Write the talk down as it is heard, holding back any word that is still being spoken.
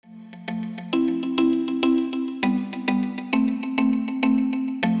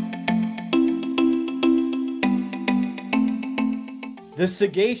The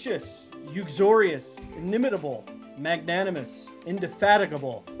sagacious, uxorious, inimitable, magnanimous,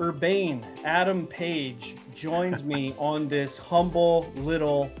 indefatigable, urbane Adam Page joins me on this humble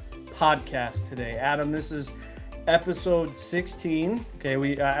little podcast today. Adam, this is episode 16.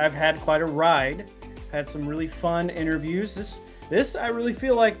 Okay, I've had quite a ride. Had some really fun interviews. This I really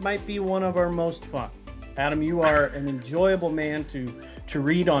feel like might be one of our most fun. Adam, you are an enjoyable man to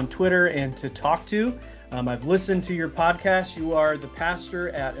read on Twitter and to talk to. I've listened to your podcast. You are the pastor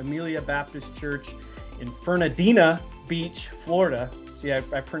at Amelia Baptist Church in Fernadina Beach, Florida. See, I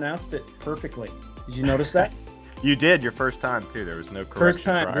pronounced it perfectly. Did you notice that? You did your first time too. There was no correction First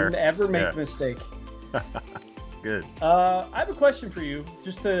time. prior. Didn't ever make a mistake. It's good. I have a question for you,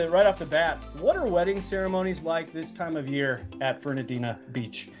 just to right off the bat. What are wedding ceremonies like this time of year at Fernadina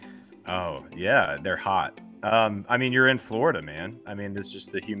Beach? Oh yeah, they're hot. I mean, you're in Florida, man. I mean, this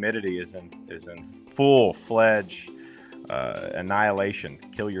just the humidity is in full-fledged annihilation.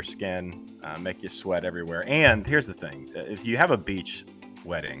 Kill your skin, make you sweat everywhere. And here's the thing: if you have a beach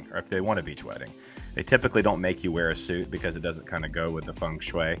wedding, or if they want a beach wedding, they typically don't make you wear a suit because it doesn't kind of go with the feng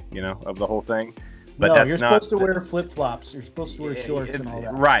shui, of the whole thing. But no, that's you're supposed to wear flip-flops. You're supposed to wear shorts and all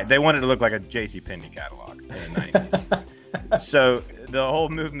that. Right. They wanted to look like a JCPenney catalog in the 90s. So the whole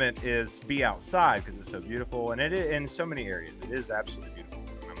movement is be outside because it's so beautiful. And it is, in so many areas, it is absolutely beautiful.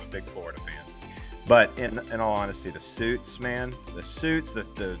 I'm a big Florida fan. But in all honesty, the suits, man,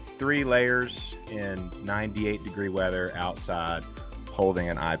 the 3 layers in 98-degree weather outside holding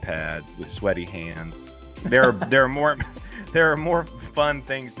an iPad with sweaty hands. There are more fun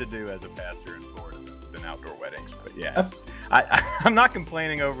things to do as a pastor in Florida than outdoor weddings. But yeah, I'm not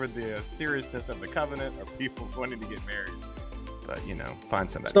complaining over the seriousness of the covenant or people wanting to get married. But find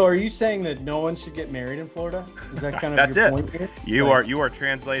somebody. So, are you saying that no one should get married in Florida? Is that kind of That's your it. point here? You are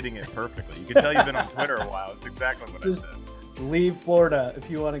translating it perfectly. You can tell you've been on Twitter a while. It's exactly what I said. Leave Florida if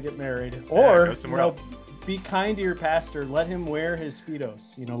you want to get married, or go somewhere else. Be kind to your pastor. Let him wear his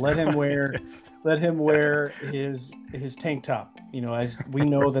Speedos. Let him wear let him wear his tank top. As we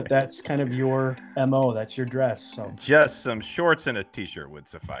know that's kind of your MO. That's your dress. So just some shorts and a t-shirt would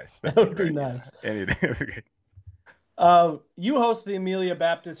suffice. That would be nice. Anything. You host the Amelia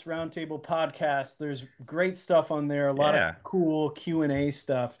Baptist Roundtable Podcast. There's great stuff on there. A lot of cool Q&A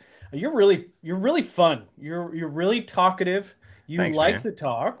stuff. You're really fun. You're really talkative. Thanks, like man. To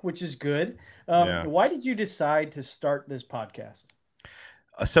talk, which is good. Why did you decide to start this podcast?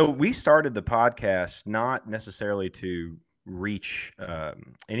 So we started the podcast not necessarily to reach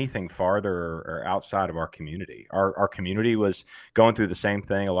anything farther or outside of our community. Our community was going through the same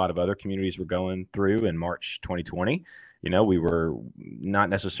thing a lot of other communities were going through in March 2020. We were not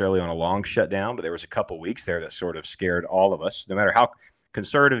necessarily on a long shutdown, but there was a couple weeks there that sort of scared all of us. No matter how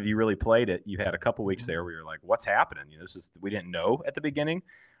conservative you really played it, you had a couple weeks there where you're like, what's happening? We didn't know at the beginning.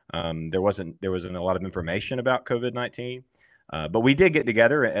 There wasn't a lot of information about COVID-19, but we did get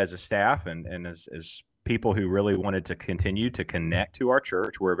together as a staff and as people who really wanted to continue to connect to our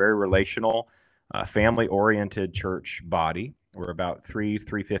church. We're a very relational, family-oriented church body. We're about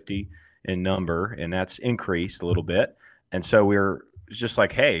 350 in number, and that's increased a little bit. And so we're just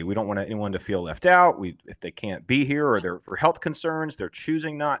like, hey, we don't want anyone to feel left out. If they can't be here or they're for health concerns, they're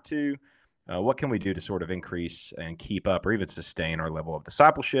choosing not to. What can we do to sort of increase and keep up or even sustain our level of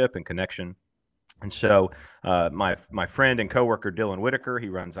discipleship and connection? And so my friend and coworker, Dylan Whitaker, he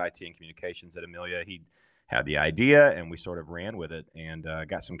runs IT and communications at Amelia. He had the idea and we sort of ran with it and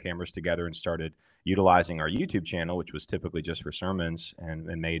got some cameras together and started utilizing our YouTube channel, which was typically just for sermons, and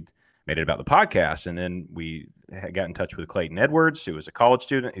made it about the podcast. And then we got in touch with Clayton Edwards, who was a college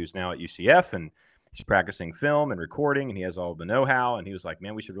student who's now at UCF, and he's practicing film and recording, and he has all the know-how. And he was like,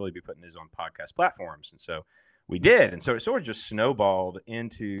 man, we should really be putting this on podcast platforms. And so we did. And so it sort of just snowballed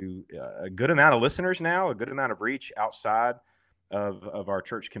into a good amount of listeners now, a good amount of reach outside of our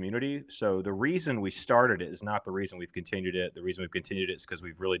church community. So the reason we started it is not the reason we've continued it. The reason we've continued it is because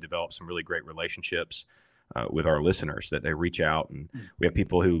we've really developed some really great relationships with our listeners, that they reach out. And we have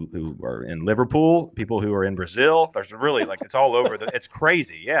people who are in Liverpool, people who are in Brazil. There's really it's all over. It's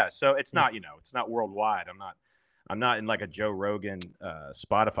crazy. Yeah. So it's not, it's not worldwide. I'm not in like a Joe Rogan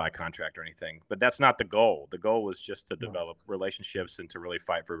Spotify contract or anything, but that's not the goal. The goal was just to develop relationships and to really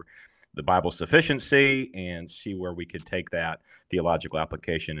fight for the Bible's sufficiency and see where we could take that theological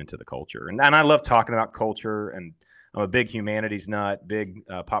application into the culture. And I love talking about culture, and I'm a big humanities nut, big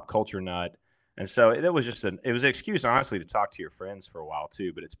pop culture nut. And so it was just it was an excuse, honestly, to talk to your friends for a while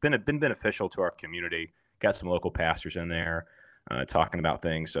too. But it's been beneficial to our community. Got some local pastors in there talking about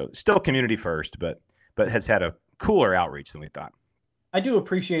things. So still community first, but has had a cooler outreach than we thought. I do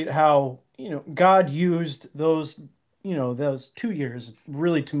appreciate how, God used those those 2 years,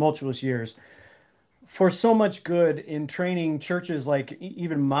 really tumultuous years, for so much good in training churches like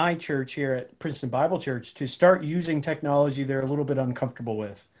even my church here at Princeton Bible Church to start using technology they're a little bit uncomfortable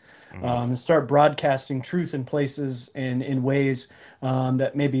with, and start broadcasting truth in places and in ways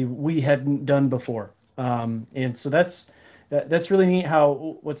that maybe we hadn't done before. And so that's really neat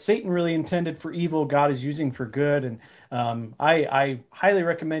how what Satan really intended for evil, God is using for good. And I highly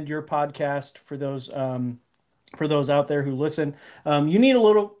recommend your podcast for those out there who listen. You need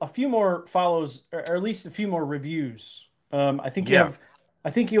a few more follows, or at least a few more reviews. I think I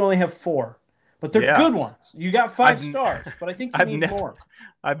think you only have 4, but they're good ones. You got 5 stars, but I think you need more.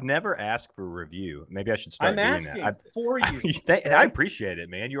 I've never asked for a review. Maybe I should start doing that. I'm asking for you. I appreciate it,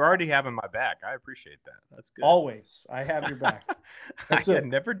 man. You already having my back. I appreciate that. That's good. Always. I have your back. I have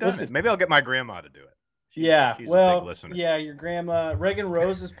never done it. Maybe I'll get my grandma to do it. She's a big listener. Yeah, your grandma, Reagan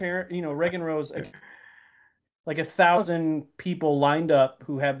Rose's parent, Reagan Rose, like 1,000 people lined up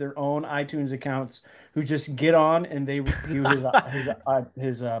who have their own iTunes accounts who just get on and they review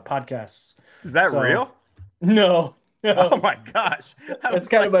his podcasts. Is that real? No. Oh my gosh. That's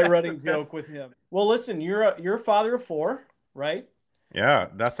kind of my running joke with him. Well, listen, you're a father of 4, right? Yeah,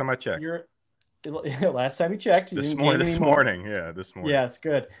 that's how I checked. Last time you checked. This morning. Yes,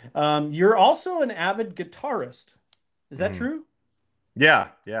 good. You're also an avid guitarist. Is that true? Yeah.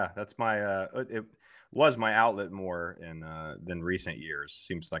 That's my. It was my outlet more than recent years.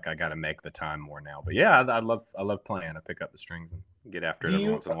 Seems like I got to make the time more now. But yeah, I love playing. I pick up the strings and get after it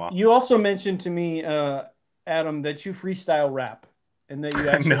every once in a while. You also mentioned to me, Adam, that you freestyle rap and that you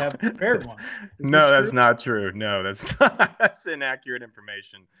actually have prepared one. That's not true. No, that's inaccurate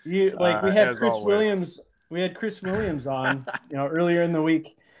information. We had Chris Williams. We had Chris Williams on, earlier in the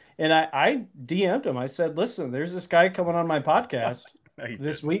week, and I DM'd him. I said, "Listen, there's this guy coming on my podcast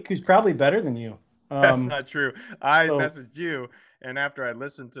this week who's probably better than you." That's not true. I messaged you, and after I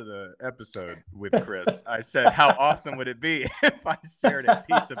listened to the episode with Chris, I said, "How awesome would it be if I shared a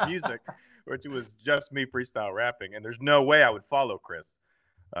piece of music?" Which was just me freestyle rapping, and there's no way I would follow Chris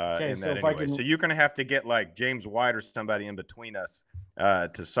in that anyway. So you're going to have to get like James White or somebody in between us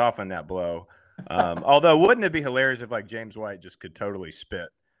to soften that blow. Although, wouldn't it be hilarious if like James White just could totally spit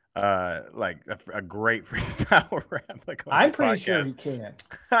like a great freestyle rap? I'm pretty sure he can.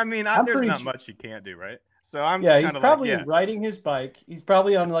 I mean, there's not much he can't do, right? So he's probably riding his bike. He's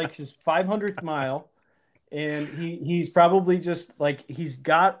probably on like his 500th mile. And he's probably just like he's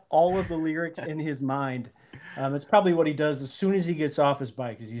got all of the lyrics in his mind. It's probably what he does as soon as he gets off his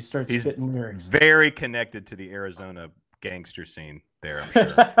bike, is he starts spitting lyrics. Very connected to the Arizona gangster scene there, I'm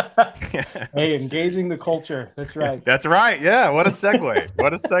sure. Hey, engaging the culture. That's right. That's right. Yeah. What a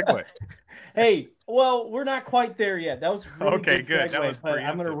segue. Hey, well, we're not quite there yet. That was a really good segue, that was but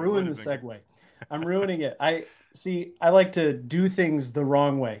I'm going to ruin the segue. I'm ruining it. I like to do things the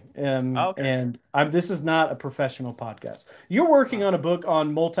wrong way. And this is not a professional podcast. You're working on a book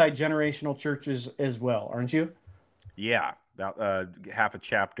on multi-generational churches as well, aren't you? Yeah, about half a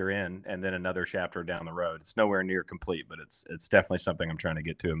chapter in and then another chapter down the road. It's nowhere near complete, but it's definitely something I'm trying to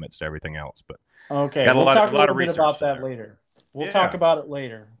get to amidst everything else. But okay, we'll talk a little bit about that later. We'll talk about it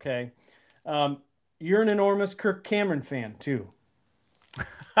later, okay? You're an enormous Kirk Cameron fan, too.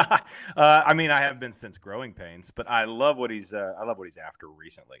 I mean, I have been since Growing Pains, but I love what he's after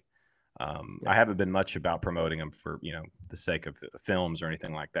recently. I haven't been much about promoting him for the sake of films or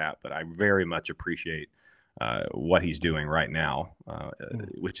anything like that, but I very much appreciate what he's doing right now,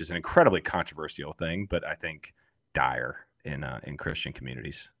 which is an incredibly controversial thing, but I think dire in Christian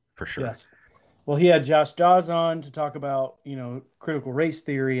communities for sure. Yes. Well, he had Josh Dawes on to talk about, critical race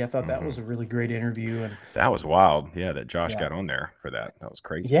theory. I thought that was a really great interview. And that was wild. Yeah, that Josh got on there for that. That was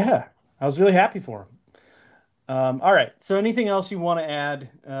crazy. Yeah, I was really happy for him. All right. So anything else you want to add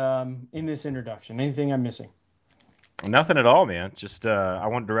in this introduction? Anything I'm missing? Nothing at all, man. Just I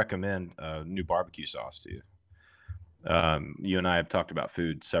wanted to recommend a new barbecue sauce to you. You and I have talked about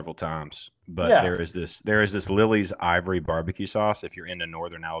food several times, but there is this Lily's Ivory barbecue sauce. If you're into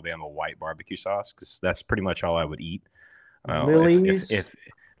Northern Alabama white barbecue sauce, because that's pretty much all I would eat. If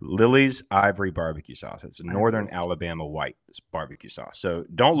Lily's Ivory barbecue sauce, it's a Northern Alabama white barbecue sauce. So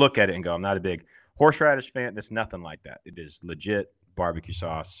don't look at it and go, I'm not a big horseradish fan. It's nothing like that. It is legit barbecue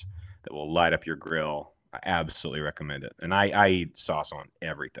sauce that will light up your grill. I absolutely recommend it. And I eat sauce on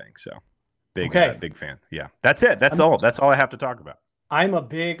everything. So big fan. Yeah, that's it. That's all I have to talk about. I'm a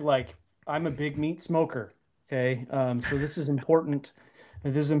big meat smoker. Okay. So this is important.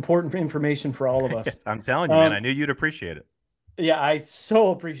 This is important information for all of us. I'm telling you, man, I knew you'd appreciate it. Yeah, I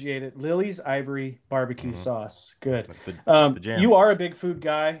so appreciate it. Lily's Ivory barbecue sauce. Good. That's the jam. You are a big food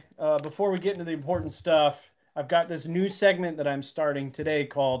guy. Before we get into the important stuff, I've got this new segment that I'm starting today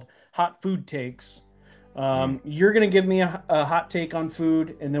called Hot Food Takes. You're going to give me a hot take on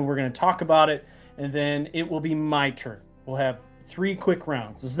food, and then we're going to talk about it, and then it will be my turn. We'll have 3 quick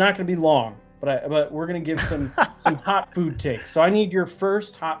rounds. It's not going to be long, but we're going to give some hot food takes. So I need your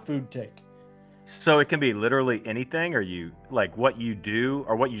first hot food take. So it can be literally anything, or you like what you do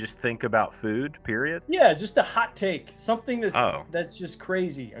or what you just think about food, period? Yeah, just a hot take. Something that's just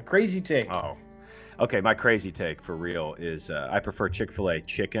crazy. A crazy take. Oh. Okay, my crazy take for real is I prefer Chick-fil-A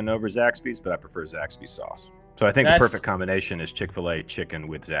chicken over Zaxby's, but I prefer Zaxby's sauce. So I think the perfect combination is Chick-fil-A chicken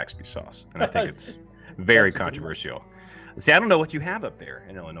with Zaxby's sauce. And I think it's very controversial. See, I don't know what you have up there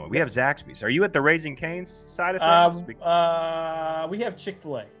in Illinois. We have Zaxby's. Are you at the Raising Cane's side of things? We have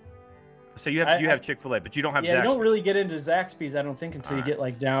Chick-fil-A. So you have Chick-fil-A, but you don't have Zaxby's. Yeah, you don't really get into Zaxby's, I don't think, until you get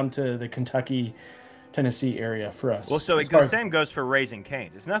like down to the Kentucky, Tennessee area for us. Well, so the same goes for Raising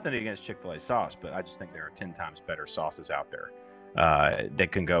Cane's. It's nothing against Chick-fil-A sauce, but I just think there are 10 times better sauces out there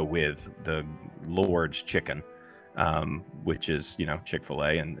that can go with the Lord's chicken, which is,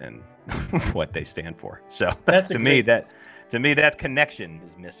 Chick-fil-A and what they stand for. So to me, that connection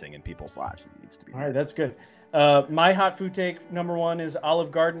is missing in people's lives. It needs to be. All right, that's good. My hot food take number 1 is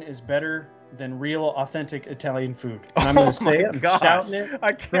Olive Garden is better than real, authentic Italian food. And I'm going to say it. I'm shouting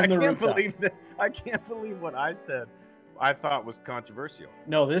it from the rooftop. I can't believe what I said. I thought was controversial.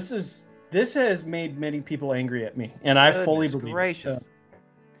 No, this has made many people angry at me, and I fully believe it. What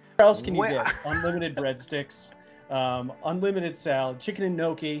else can you get? Unlimited breadsticks, unlimited salad, chicken and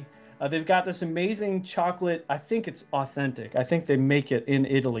gnocchi. They've got this amazing chocolate. I think it's authentic. I think they make it in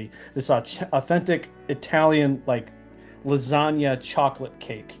Italy. This authentic Italian lasagna chocolate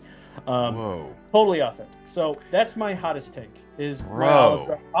cake. Whoa! Totally authentic. So that's my hottest take.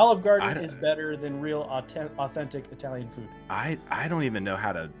 Olive Garden is better than real authentic Italian food. I don't even know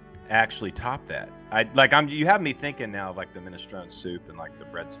how to actually top that. You have me thinking now of like the minestrone soup and like the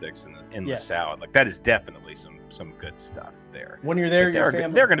breadsticks and the endless salad. Like that is definitely some good stuff there. When you're there, your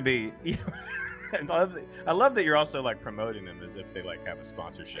family. They're going to be. I love that you're also like promoting them as if they like have a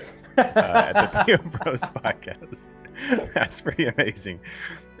sponsorship at the Theo Bros podcast. That's pretty amazing.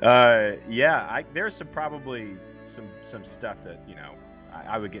 There's probably some stuff that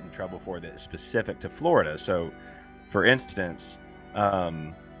I would get in trouble for that's specific to Florida. So, for instance,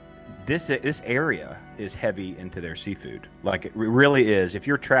 this area is heavy into their seafood. Like it really is. If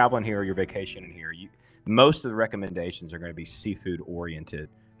you're traveling here, or you're vacationing here, most of the recommendations are going to be seafood oriented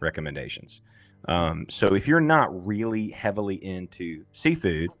recommendations. So if you're not really heavily into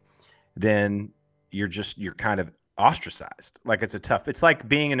seafood, then you're kind of ostracized. Like it's like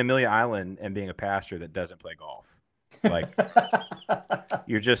being in Amelia Island and being a pastor that doesn't play golf. Like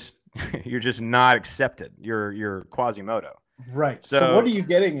you're just not accepted. You're Quasimodo. Right. So what are you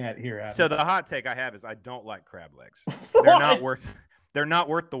getting at here, Adam? So the hot take I have is I don't like crab legs. They're not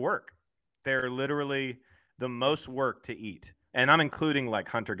worth the work. They're literally the most work to eat. And I'm including like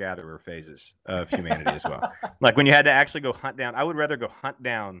hunter-gatherer phases of humanity as well. Like when you had to actually go hunt down, I would rather go hunt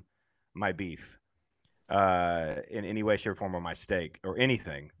down my beef in any way, shape, or form, or my steak or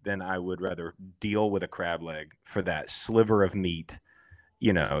anything than I would rather deal with a crab leg for that sliver of meat,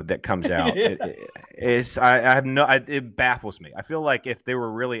 that comes out. It baffles me. I feel like if they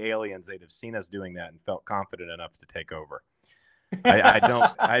were really aliens, they'd have seen us doing that and felt confident enough to take over. I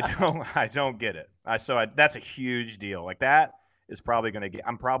don't get it. That's a huge deal. Like that is probably going to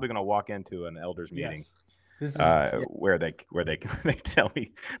I'm probably going to walk into an elders meeting where they tell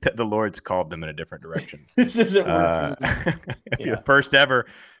me that the Lord's called them in a different direction. This isn't working. The first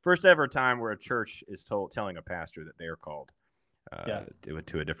ever time where a church is telling a pastor that they are called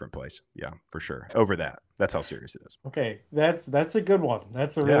to a different place. Yeah, for sure. Over that. That's how serious it is. Okay, that's a good one.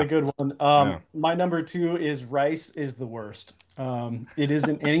 That's a really good one. My number 2 is rice is the worst. It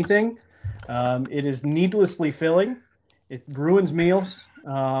isn't anything. It is needlessly filling. It ruins meals.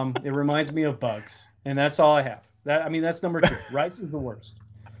 It reminds me of bugs, and that's all I have. That's number 2. Rice is the worst.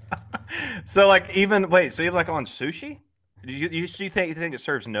 So even on sushi, you think it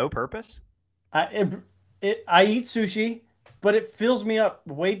serves no purpose? I eat sushi, but it fills me up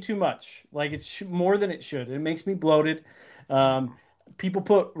way too much. Like it's more than it should. It makes me bloated. People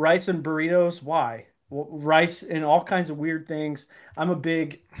put rice in burritos. Why? Rice and all kinds of weird things. I'm a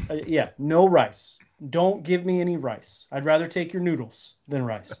big, no rice. Don't give me any rice. I'd rather take your noodles than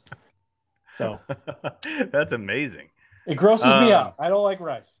rice. So that's amazing. It grosses me out. I don't like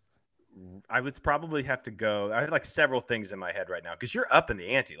rice. I would probably have to go. I have like several things in my head right now because you're up in the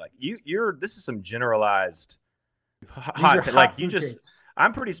ante. Like this is some generalized hot. Like you just, takes.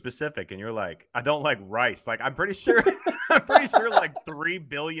 I'm pretty specific, and you're like, I don't like rice. Like, I'm pretty sure, I'm pretty sure like 3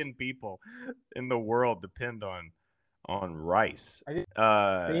 billion people in the world depend on rice. I didn't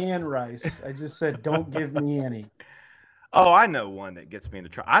ban rice. I just said don't give me any. Oh, I know one that gets me into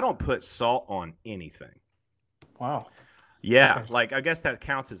trouble. I don't put salt on anything. Wow. Yeah, Okay. like I guess that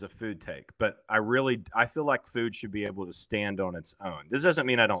counts as a food take, but I feel like food should be able to stand on its own. This doesn't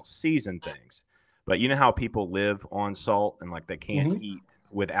mean I don't season things, but you know how people live on salt and like they can't Mhm. eat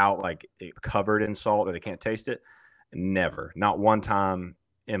without like it covered in salt or they can't taste it? Never. Not one time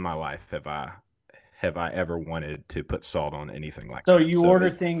in my life have I ever wanted to put salt on anything like So that. you order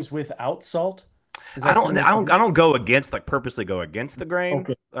things without salt? Is I that don't kind of I what don't you I do? don't go against like purposely go against the grain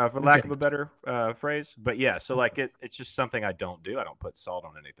Okay. for lack Okay. of a better phrase. But yeah, so like it's just something I don't do. I don't put salt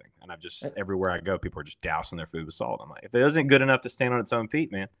on anything, and I've just everywhere I go, people are just dousing their food with salt. I'm like, if it isn't good enough to stand on its own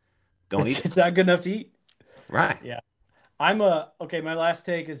feet, man, don't eat it. It's not good enough to eat. Right. Yeah. Okay, my last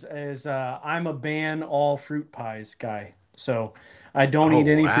take is I'm a ban all fruit pies guy. So I don't Oh eat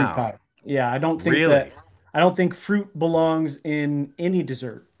any fruit wow, pie. Yeah, really? I don't think fruit belongs in any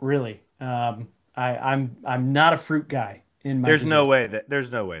dessert, really. I'm not a fruit guy in my dessert.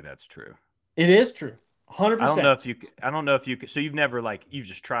 There's no way that's true. It is true. I don't know 100%. if you I don't know if you so you've never like you've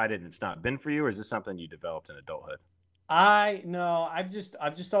just tried it and it's not been for you, or is this something you developed in adulthood? I no, I've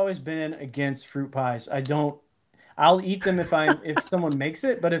just always been against fruit pies. I'll eat them if someone makes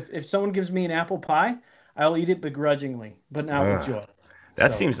it, but if someone gives me an apple pie, I'll eat it begrudgingly, but not with Ugh, joy.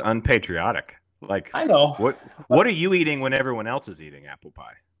 that So seems unpatriotic. Like I know. what But what are you eating when everyone else is eating apple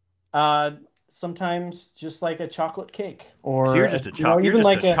pie? sometimes just like a chocolate cake So or you're even just a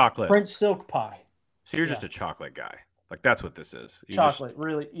like a chocolate. French silk pie. So you're Yeah. just a chocolate guy. Like that's what this is. You just Chocolate,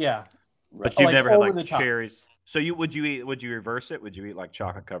 really. Yeah. but you've Like never had over like the top. cherries. So would you reverse it? Would you eat like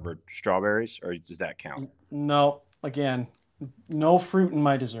chocolate covered strawberries or does that count? No, again, no fruit in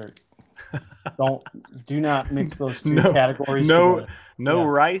my dessert. Don't do not mix those two no categories no together. no Yeah.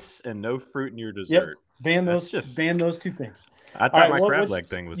 rice and no fruit in your Yep. dessert. Ban That's those just ban those two things. I All thought right, my crab what's leg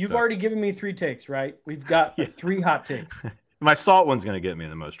thing was you've tough. already given me three takes, right? We've got Yeah. three hot takes. My salt one's gonna get me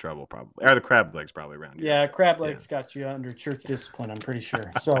in the most trouble probably. Or the crab leg's probably around here. Yeah, crab Yeah. legs got you under church discipline, I'm pretty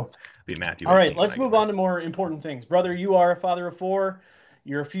sure. So, Be Matthew all right, 18 when let's I get move there. on to more important things. Brother, you are a father of four.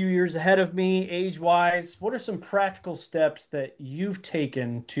 You're a few years ahead of me age-wise. What are some practical steps that you've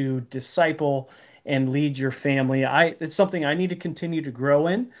taken to disciple and lead your family? It's something I need to continue to grow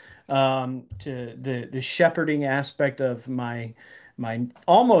in, to the shepherding aspect of my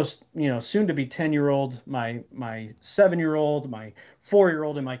almost soon to be 10-year-old, my 7-year-old, my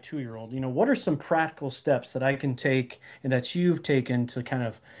 4-year-old, and my 2-year-old. What are some practical steps that I can take and that you've taken to kind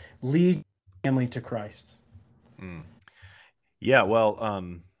of lead family to Christ? Mm. Yeah, well,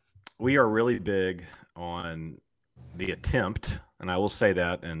 we are really big on the attempt, and I will say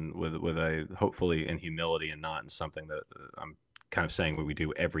that, and with a hopefully in humility and not in something that I'm kind of saying what we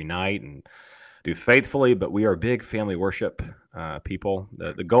do every night and do faithfully, but we are big family worship people.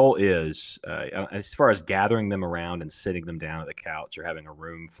 The goal is, as far as gathering them around and sitting them down at the couch or having a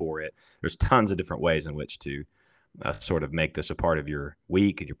room for it, there's tons of different ways in which to sort of make this a part of your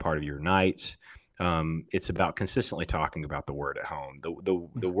week and your part of your nights. It's about consistently talking about the word at home,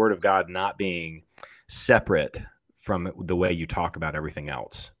 the word of God not being separate from the way you talk about everything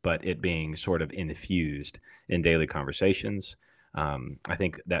else, but it being sort of infused in daily conversations. I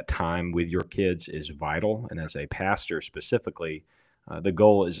think that time with your kids is vital. And as a pastor specifically, the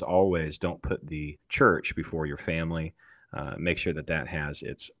goal is always don't put the church before your family. Make sure that that has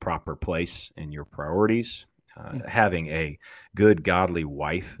its proper place in your priorities. Having a good, godly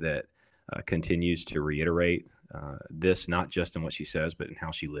wife that continues to reiterate this, not just in what she says, but in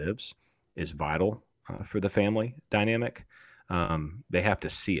how she lives, is vital for the family dynamic. They have to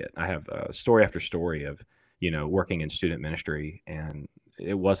see it. I have story after story of, working in student ministry, and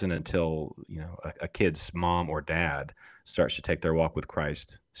it wasn't until, a kid's mom or dad starts to take their walk with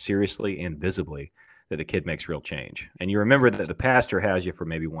Christ seriously and visibly that the kid makes real change. And you remember that the pastor has you for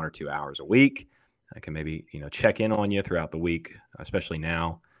maybe 1 or 2 hours a week. I can maybe, check in on you throughout the week, especially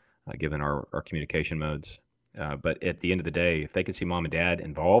now, given our communication modes. But at the end of the day, if they can see mom and dad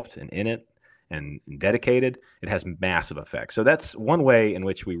involved and in it and dedicated, it has massive effects. So that's one way in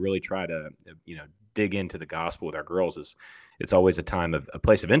which we really try to, dig into the gospel with our girls. Is it's always a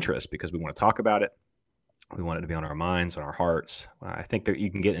place of interest because we want to talk about it. We want it to be on our minds, on our hearts. I think that you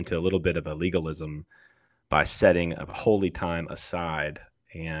can get into a little bit of a legalism by setting a holy time aside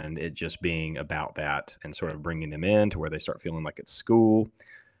and it just being about that and sort of bringing them in to where they start feeling like it's school.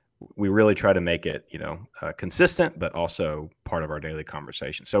 We really try to make it, consistent, but also part of our daily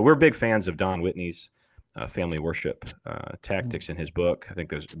conversation. So we're big fans of Don Whitney's family worship tactics in his book. I think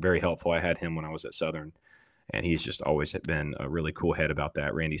those are very helpful. I had him when I was at Southern, and he's just always been a really cool head about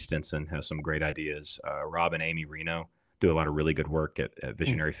that. Randy Stinson has some great ideas. Rob and Amy Reno do a lot of really good work at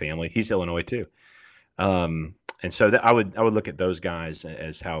Visionary Family. He's Illinois too. And so I would look at those guys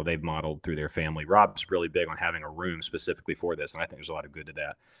as how they've modeled through their family. Rob's really big on having a room specifically for this, and I think there's a lot of good to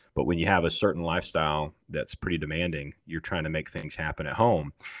that. But when you have a certain lifestyle that's pretty demanding, you're trying to make things happen at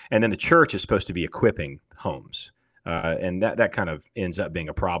home. And then the church is supposed to be equipping homes. And that kind of ends up being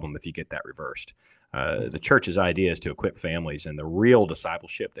a problem if you get that reversed. The church's idea is to equip families, and the real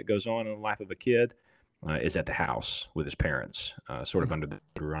discipleship that goes on in the life of a kid is at the house with his parents, sort of under the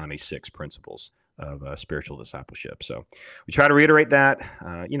Deuteronomy 6 principles of spiritual discipleship. So we try to reiterate that,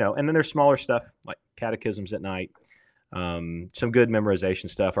 and then there's smaller stuff like catechisms at night, some good memorization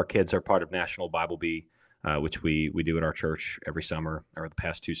stuff. Our kids are part of National Bible Bee, which we do at our church every summer, or the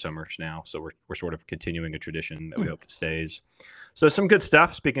past 2 summers now. So we're sort of continuing a tradition that we hope stays. So some good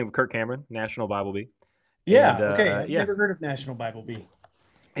stuff. Speaking of Kirk Cameron, National Bible Bee. Yeah. Okay. I've never heard of National Bible Bee.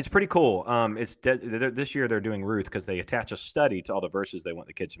 It's pretty cool. This year they're doing Ruth because they attach a study to all the verses they want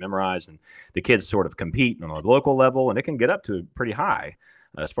the kids to memorize, and the kids sort of compete on a local level, and it can get up to pretty high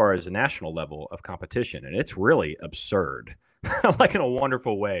as far as a national level of competition. And it's really absurd, like in a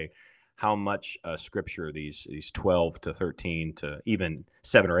wonderful way, how much scripture these 12 to 13 to even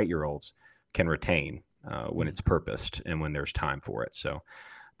 7 or 8 year olds can retain when it's purposed and when there's time for it. So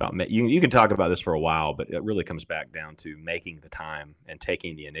you can talk about this for a while, but it really comes back down to making the time and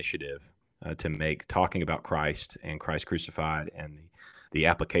taking the initiative to make talking about Christ and Christ crucified and the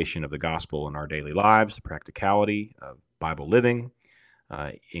application of the gospel in our daily lives, the practicality of Bible living,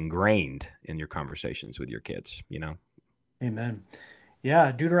 ingrained in your conversations with your kids, Amen.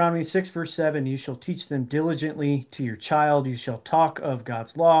 Yeah, Deuteronomy 6, verse 7, you shall teach them diligently to your child. You shall talk of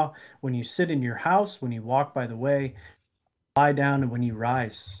God's law when you sit in your house, when you walk by the way, lie down, and when you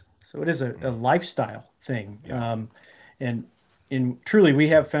rise. So it is a lifestyle thing. Yeah. And truly we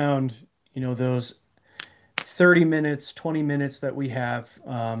have found, those 30 minutes, 20 minutes that we have,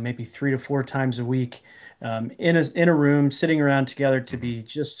 maybe 3 to 4 times a week, in a room, sitting around together to be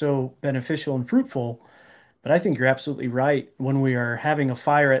just so beneficial and fruitful. But I think you're absolutely right. When we are having a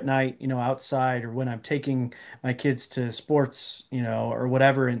fire at night, outside, or when I'm taking my kids to sports, or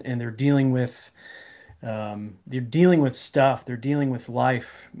whatever, and they're dealing with stuff, they're dealing with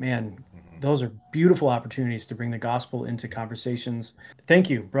life, man, those are beautiful opportunities to bring the gospel into conversations.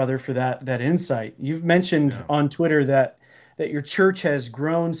 Thank you, brother, for that insight. You've mentioned on Twitter that your church has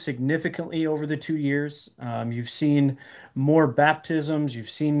grown significantly over the 2 years. You've seen more baptisms. You've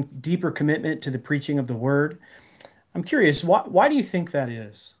seen deeper commitment to the preaching of the word. I'm curious, why do you think that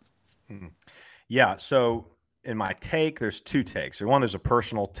is? Yeah, so in my take, there's 2 takes. There's a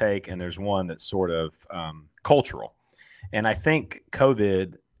personal take, and there's one that's sort of cultural. And I think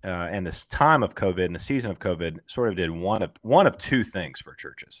COVID and this time of COVID and the season of COVID sort of did one of 2 things for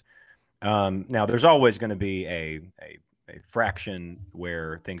churches. Now, there's always going to be a fraction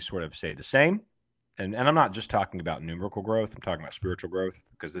where things sort of stay the same. And I'm not just talking about numerical growth. I'm talking about spiritual growth,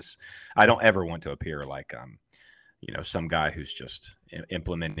 because I don't ever want to appear like some guy who's just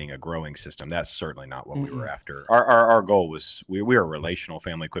implementing a growing system. That's certainly not what we were after. Our goal was, we are a relational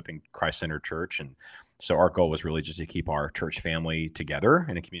family equipping Christ-centered church. And so our goal was really just to keep our church family together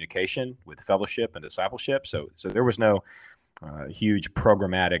in a communication with fellowship and discipleship. So there was no huge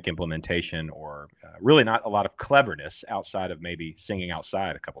programmatic implementation, or really not a lot of cleverness outside of maybe singing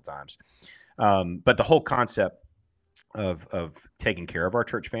outside a couple times. But the whole concept of taking care of our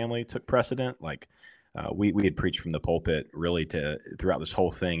church family took precedent. Like we had preached from the pulpit really throughout this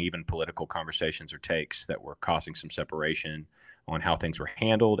whole thing, even political conversations or takes that were causing some separation on how things were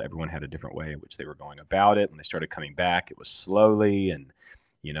handled. Everyone had a different way in which they were going about it. When they started coming back, it was slowly. And,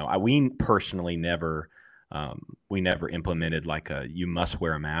 we personally never implemented like you must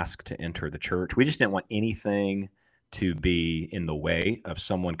wear a mask to enter the church. We just didn't want anything to be in the way of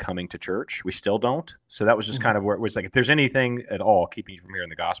someone coming to church. We still don't. So that was just kind of where it was like, if there's anything at all keeping you from hearing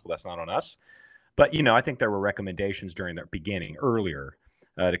the gospel, that's not on us. But, I think there were recommendations during the beginning earlier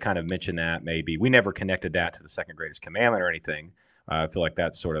to kind of mention that. Maybe we never connected that to the second greatest commandment or anything. I feel like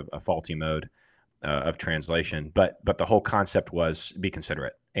that's sort of a faulty mode of translation. But the whole concept was be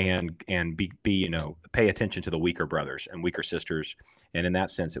considerate and be pay attention to the weaker brothers and weaker sisters. And in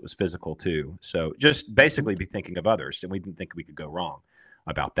that sense, it was physical too. So just basically be thinking of others. And we didn't think we could go wrong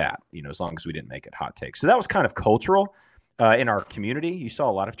about that, as long as we didn't make it hot takes. So that was kind of cultural in our community. You saw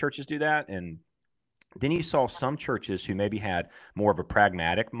a lot of churches do that. And then you saw some churches who maybe had more of a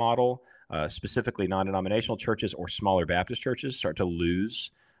pragmatic model, specifically non-denominational churches or smaller Baptist churches, start to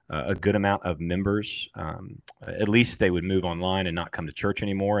lose a good amount of members. At least they would move online and not come to church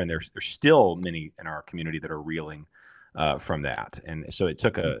anymore. And there's still many in our community that are reeling from that. And so it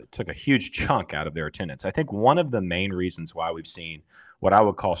took a huge chunk out of their attendance. I think one of the main reasons why we've seen what I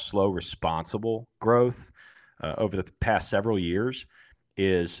would call slow, responsible growth over the past several years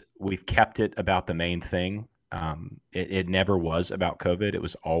is we've kept it about the main thing. It never was about COVID. It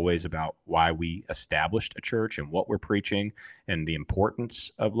was always about why we established a church and what we're preaching and the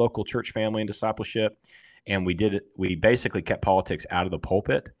importance of local church family and discipleship. And we basically kept politics out of the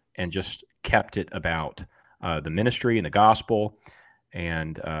pulpit and just kept it about the ministry and the gospel.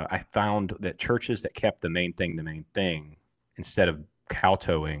 And I found that churches that kept the main thing, instead of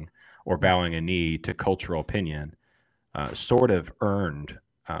kowtowing or bowing a knee to cultural opinion, sort of earned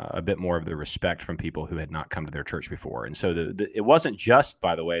a bit more of the respect from people who had not come to their church before. And so it wasn't just,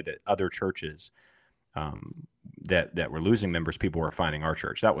 by the way, that other churches that were losing members, people were finding our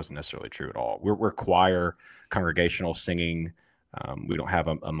church. That wasn't necessarily true at all. We're choir, congregational singing. We don't have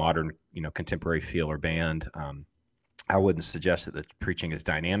a modern, contemporary feel or band. I wouldn't suggest that the preaching is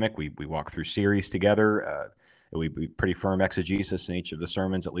dynamic. We walk through series together. We pretty firm exegesis in each of the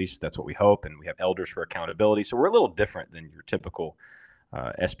sermons, at least that's what we hope. And we have elders for accountability. So we're a little different than your typical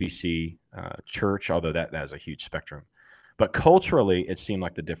SBC church, although that has a huge spectrum. But culturally, it seemed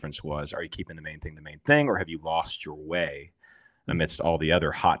like the difference was, are you keeping the main thing, or have you lost your way amidst all the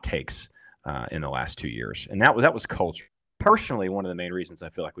other hot takes in the last 2 years? And that was culture. Personally, one of the main reasons I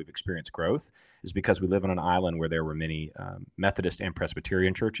feel like we've experienced growth is because we live on an island where there were many Methodist and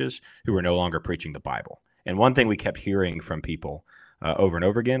Presbyterian churches who were no longer preaching the Bible. And one thing we kept hearing from people over and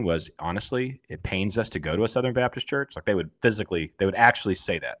over again was, honestly, it pains us to go to a Southern Baptist church. Like they would actually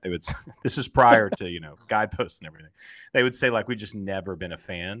say that. They would, this is prior to, guideposts and everything. They would say, like, we've just never been a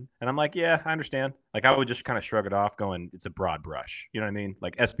fan. And I'm like, yeah, I understand. Like, I would just kind of shrug it off going, it's a broad brush. You know what I mean?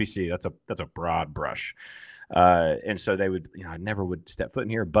 Like SBC, that's a broad brush. And so they would, I never would step foot in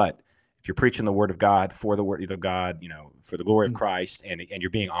here, but if you're preaching the word of God for the word of God, for the glory of Christ, and you're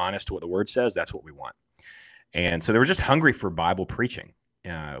being honest to what the word says, that's what we want. And so they were just hungry for Bible preaching,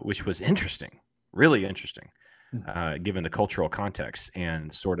 which was interesting, really interesting, given the cultural context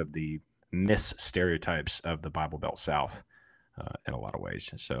and sort of the mis-stereotypes of the Bible Belt South in a lot of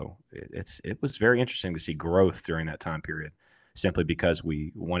ways. So it was very interesting to see growth during that time period, simply because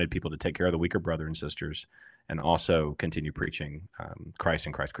we wanted people to take care of the weaker brother and sisters and also continue preaching Christ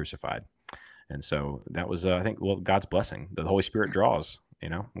and Christ crucified. And so that was, I think, God's blessing. The Holy Spirit draws.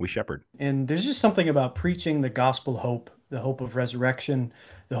 We shepherd. And there's just something about preaching the gospel hope, the hope of resurrection,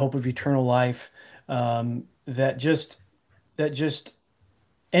 the hope of eternal life, that just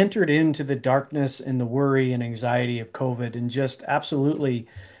entered into the darkness and the worry and anxiety of COVID, and just absolutely,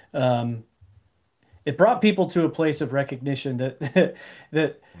 it brought people to a place of recognition that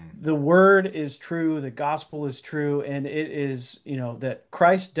the word is true, the gospel is true, and it is, that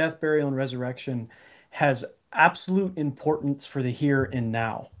Christ's death, burial, and resurrection has absolute importance for the here and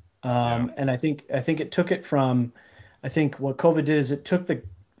now. And I think it took it from, I think what COVID did is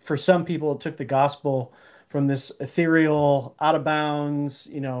for some people, it took the gospel from this ethereal, out of bounds,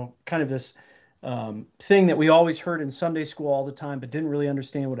 kind of this thing that we always heard in Sunday school all the time, but didn't really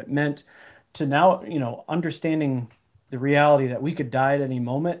understand what it meant, to now, understanding the reality that we could die at any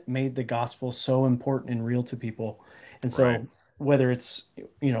moment made the gospel so important and real to people. And so Right. whether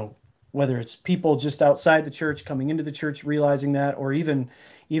it's people just outside the church coming into the church, realizing that, or even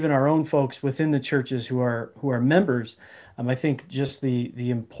our own folks within the churches who are members, I think just the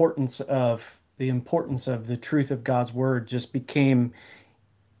importance of the truth of God's word just became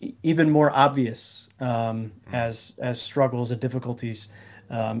even more obvious as struggles and difficulties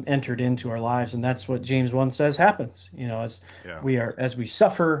entered into our lives. And that's what James 1 says happens. As we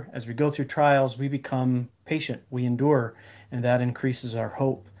suffer, as we go through trials, we become patient, we endure, and that increases our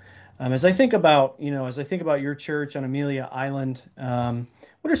hope. As I think about your church on Amelia Island,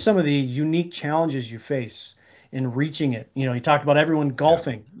 what are some of the unique challenges you face in reaching it? You talked about everyone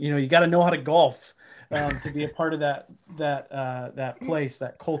golfing. You got to know how to golf to be a part of that place,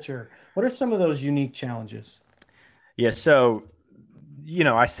 that culture. What are some of those unique challenges? Yeah. So,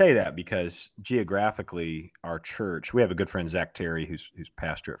 I say that because geographically, our church, we have a good friend, Zach Terry, who's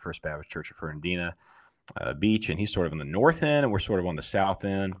pastor at First Baptist Church of Fernadina Beach, and he's sort of on the north end, and we're sort of on the south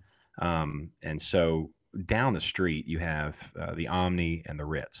end. And so down the street, you have the Omni and the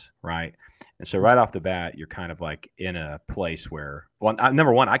Ritz, right? And so right off the bat, you're kind of like in a place where, well,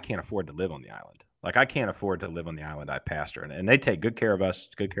 number one, I can't afford to live on the island. Like, I can't afford to live on the island I pastor, and they take good care of us,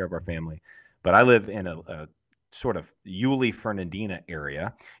 good care of our family. But I live in a sort of Yulee, Fernadina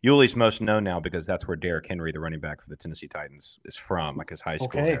area. Yulee's most known now because that's where Derrick Henry, the running back for the Tennessee Titans, is from, like his high school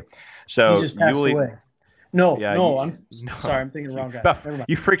there. He So just passed Yulee, away. No, yeah, I'm no, sorry. I'm thinking the wrong guy. Never mind.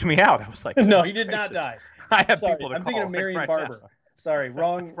 you freaked me out. I was like, No, he did not die. I have Sorry, people to I'm call thinking of Marion right Barber. now. Sorry,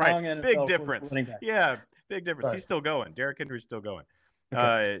 wrong NFL Big difference. running back. Yeah, big difference. Sorry. He's still going. Derrick Henry's still going.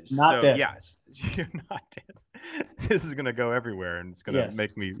 Okay. Not dead. Yes, you're not dead. This is going to go everywhere, and it's going to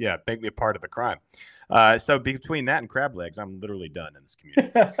make me a part of the crime. So between that and crab legs, I'm literally done in this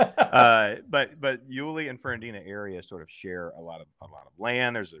community. But Yulee and Fernandina area sort of share a lot of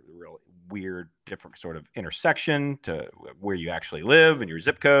land. There's a real weird, different sort of intersection to where you actually live and your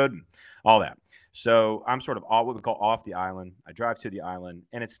zip code and all that. So I'm sort of what we call off the island. I drive to the island,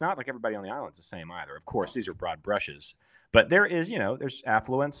 and it's not like everybody on the island's the same either. Of course, these are broad brushes, but there is, there's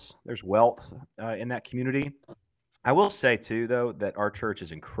affluence, there's wealth in that community. I will say too, though, that our church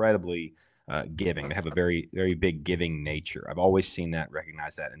is incredibly giving. They have a very, very big giving nature. I've always seen that,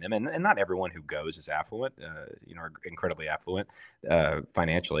 recognized that in them. And not everyone who goes is affluent, are incredibly affluent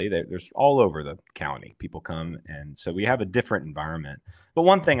financially. There's all over the county. People come. And so we have a different environment. But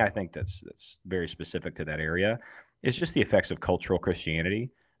one thing I think that's very specific to that area is just the effects of cultural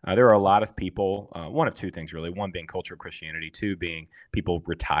Christianity. There are a lot of people, one of two things really, one being cultural Christianity, two being people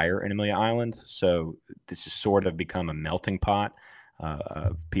retire in Amelia Island. So this has sort of become a melting pot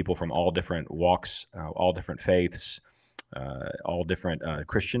of people from all different walks, all different faiths, all different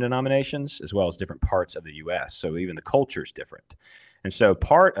Christian denominations, as well as different parts of the U.S. So even the culture is different. And so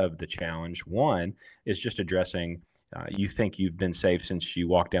part of the challenge, one, is just addressing, you think you've been saved since you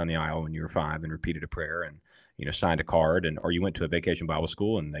walked down the aisle when you were 5 and repeated a prayer and signed a card, or you went to a vacation Bible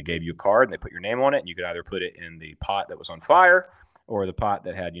school and they gave you a card and they put your name on it, and you could either put it in the pot that was on fire or the pot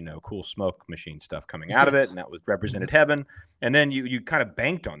that had, cool smoke machine stuff coming out of it, and that was represented heaven. And then you kind of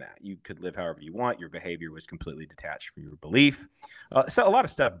banked on that. You could live however you want. Your behavior was completely detached from your belief. So a lot of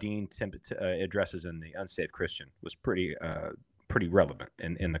stuff Dean addresses in the Unsaved Christian was pretty relevant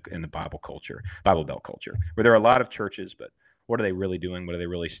in the Bible Belt culture, where there are a lot of churches, but what are they really doing? What are they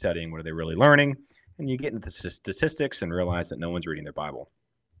really studying? What are they really learning? And you get into the statistics and realize that no one's reading their Bible.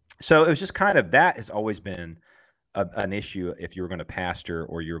 So it was just kind of, that has always been an issue if you were going to pastor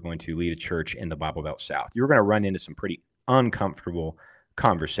or you were going to lead a church in the Bible Belt South. You were going to run into some pretty uncomfortable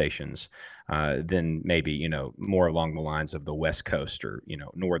conversations than maybe, more along the lines of the West Coast or,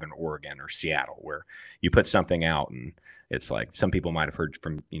 Northern Oregon or Seattle, where you put something out and it's like some people might have heard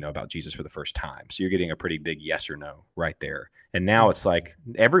from, about Jesus for the first time. So you're getting a pretty big yes or no right there. And now it's like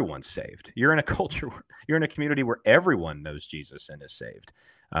everyone's saved. You're in a culture, you're in a community where everyone knows Jesus and is saved.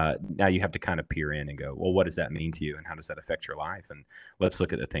 Now you have to kind of peer in and go, well, what does that mean to you? And how does that affect your life? And let's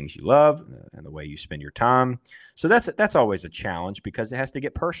look at the things you love and the way you spend your time. So that's always a challenge because it has to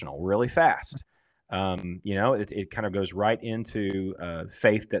get personal really fast. It kind of goes right into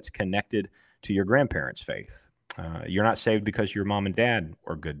faith that's connected to your grandparents' faith. You're not saved because your mom and dad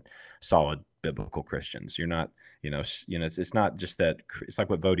are good, solid biblical Christians. You're not, it's not just that. It's like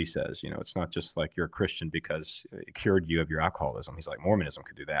what Vody says. It's not just like you're a Christian because it cured you of your alcoholism. He's like, Mormonism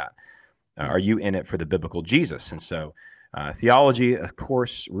could do that. Are you in it for the biblical Jesus? And so theology, of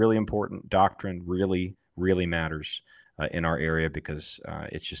course, really important. Doctrine really, really matters in our area because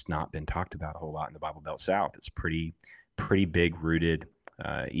it's just not been talked about a whole lot in the Bible Belt South. It's pretty big rooted,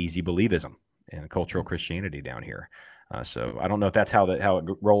 easy believism and cultural Christianity down here. So I don't know if that's how it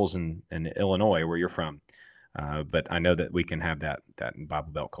rolls in Illinois, where you're from. But I know that we can have that in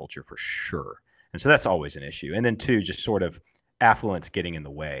Bible Belt culture for sure. And so that's always an issue. And then two, just sort of affluence getting in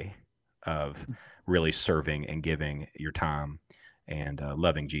the way of really serving and giving your time and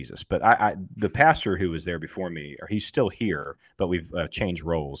loving Jesus. But the pastor who was there before me, or he's still here, but we've changed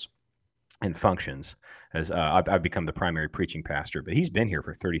roles and functions as I've become the primary preaching pastor, but he's been here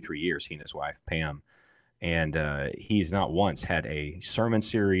for 33 years, he and his wife, Pam. And he's not once had a sermon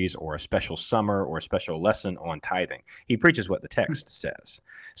series or a special summer or a special lesson on tithing. He preaches what the text says.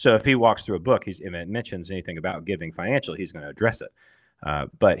 So if he walks through a book, if it mentions anything about giving financially, he's going to address it.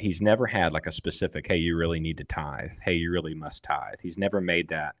 But he's never had like a specific, hey, you really need to tithe. Hey, you really must tithe. He's never made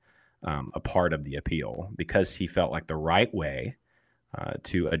that a part of the appeal because he felt like the right way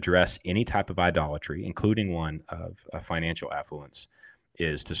to address any type of idolatry, including one of financial affluence,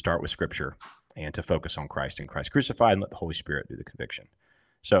 is to start with Scripture and to focus on Christ and Christ crucified and let the Holy Spirit do the conviction.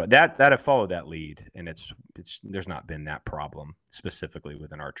 So that have followed that lead, and it's there's not been that problem specifically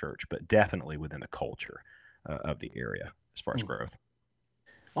within our church, but definitely within the culture of the area as far as growth.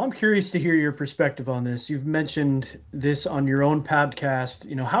 I'm curious to hear your perspective on this. You've mentioned this on your own podcast.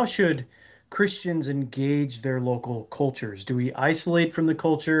 How should Christians engage their local cultures? Do we isolate from the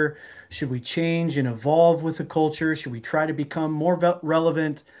culture? Should we change and evolve with the culture? Should we try to become more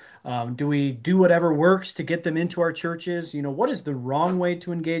relevant? Do we do whatever works to get them into our churches? What is the wrong way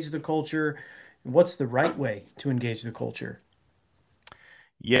to engage the culture? And what's the right way to engage the culture?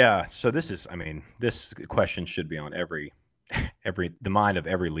 Yeah. So this question should be on the mind of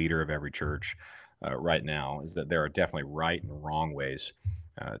every leader of every church right now, is that there are definitely right and wrong ways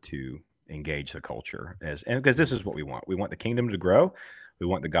to engage the culture, and because this is what we want. We want the kingdom to grow. We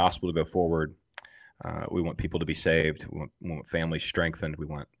want the gospel to go forward. We want people to be saved. We want families strengthened. We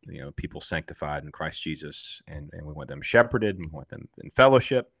want people sanctified in Christ Jesus, and we want them shepherded. And we want them in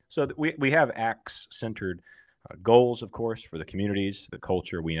fellowship. So that we have Acts-centered goals, of course, for the communities, the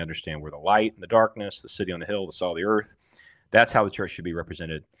culture. We understand we're the light and the darkness, the city on the hill, the salt of the earth. That's how the church should be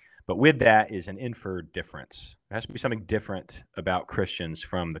represented. But with that is an inferred difference. There has to be something different about Christians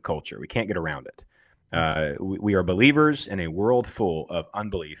from the culture. We can't get around it. We are believers in a world full of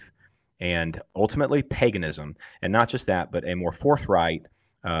unbelief and ultimately paganism. And not just that, but a more forthright,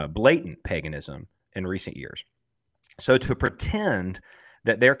 blatant paganism in recent years. So to pretend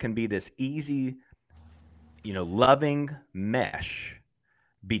that there can be this easy, loving mesh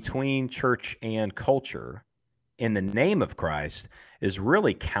between church and culture in the name of Christ is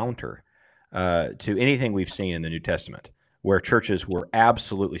really counter to anything we've seen in the New Testament, where churches were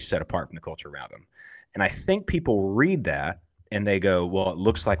absolutely set apart from the culture around them. And I think people read that and they go, well, it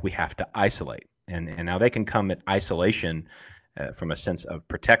looks like we have to isolate. And now they can come at isolation from a sense of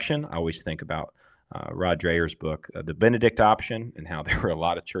protection. I always think about Rod Dreher's book, The Benedict Option, and how there were a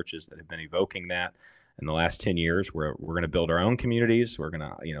lot of churches that have been evoking that in the last 10 years, where we're going to build our own communities. We're going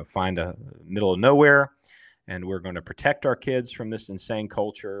to, find a middle of nowhere, and we're going to protect our kids from this insane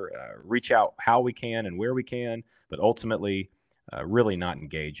culture, reach out how we can and where we can, but ultimately really not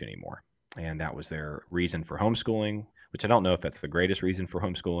engage anymore. And that was their reason for homeschooling, which I don't know if that's the greatest reason for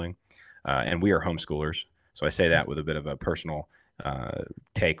homeschooling. And we are homeschoolers, so I say that with a bit of a personal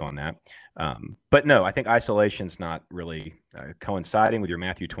take on that. But no, I think isolation's not really coinciding with your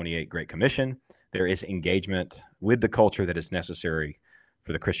Matthew 28 Great Commission. There is engagement with the culture that is necessary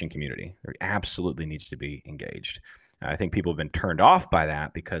for the Christian community. There absolutely needs to be engaged. I think people have been turned off by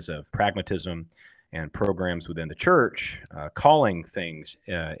that because of pragmatism and programs within the church calling things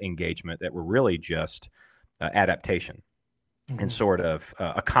engagement that were really just adaptation and sort of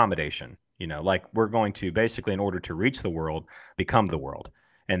accommodation. Like we're going to basically, in order to reach the world, become the world.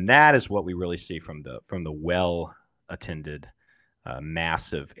 And that is what we really see from the well-attended,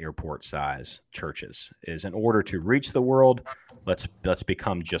 massive airport size churches, is in order to reach the world, let's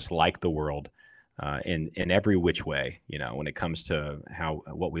become just like the world in every which way, when it comes to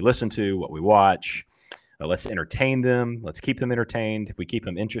what we listen to, what we watch. Let's entertain them. Let's keep them entertained. If we keep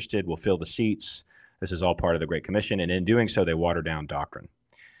them interested, we'll fill the seats. This is all part of the Great Commission. And in doing so, they water down doctrine.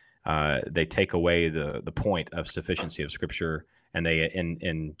 They take away the point of sufficiency of Scripture, and they,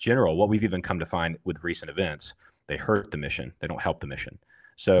 in general, what we've even come to find with recent events, they hurt the mission. They don't help the mission.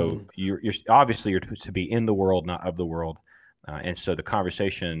 So you're obviously to be in the world, not of the world. And so the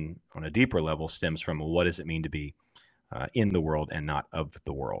conversation on a deeper level stems from, what does it mean to be in the world and not of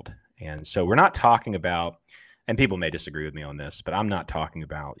the world? And so we're not talking about, and people may disagree with me on this, but I'm not talking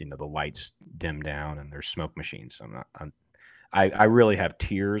about, the lights dim down and there's smoke machines. I really have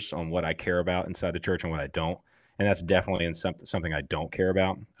tiers on what I care about inside the church and what I don't. And that's definitely something I don't care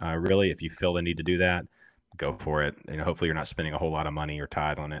about. Really, if you feel the need to do that, go for it. Hopefully you're not spending a whole lot of money or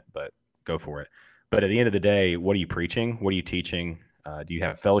tithe on it, but go for it. But at the end of the day, what are you preaching? What are you teaching? Do you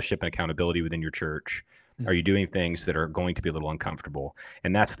have fellowship and accountability within your church? Are you doing things that are going to be a little uncomfortable?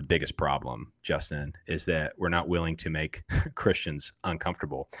 And that's the biggest problem, Justin, is that we're not willing to make Christians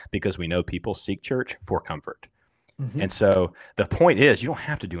uncomfortable, because we know people seek church for comfort. And so the point is, you don't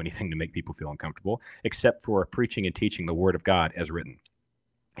have to do anything to make people feel uncomfortable, except for preaching and teaching the Word of God as written.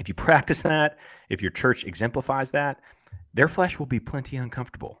 If you practice that, if your church exemplifies that, their flesh will be plenty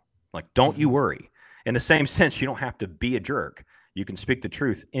uncomfortable. Like, don't you worry. In the same sense, you don't have to be a jerk. You can speak the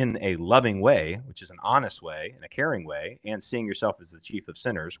truth in a loving way, which is an honest way and a caring way, and seeing yourself as the chief of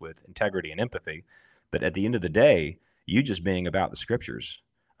sinners with integrity and empathy. But at the end of the day, you just being about the Scriptures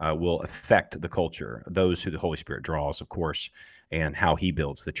will affect the culture, those who the Holy Spirit draws, of course, and how he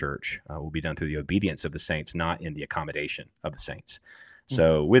builds the church will be done through the obedience of the saints, not in the accommodation of the saints.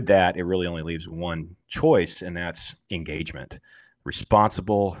 So with that, it really only leaves one choice, and that's engagement.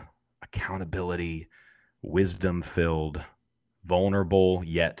 Responsible, accountability, wisdom-filled, vulnerable,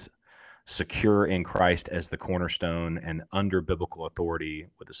 yet secure in Christ as the cornerstone and under biblical authority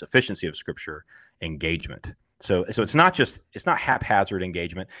with the sufficiency of Scripture, engagement. So it's not haphazard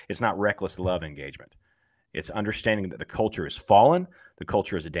engagement. It's not reckless love engagement. It's understanding that the culture is fallen. The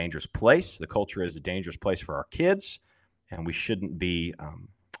culture is a dangerous place. The culture is a dangerous place for our kids, and we shouldn't be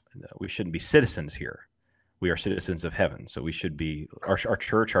citizens here. We are citizens of heaven. So we should be our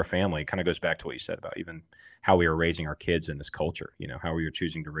church, our family. Kind of goes back to what you said about even how we are raising our kids in this culture. How we are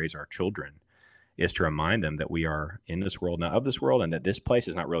choosing to raise our children is to remind them that we are in this world, not of this world, and that this place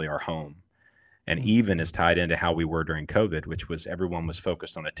is not really our home. And even is tied into how we were during COVID, which was everyone was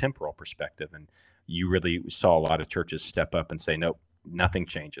focused on a temporal perspective. And you really saw a lot of churches step up and say, nope, nothing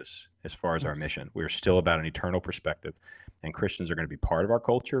changes as far as our mission. We're still about an eternal perspective. And Christians are going to be part of our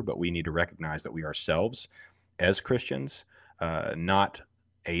culture, but we need to recognize that we ourselves, as Christians, not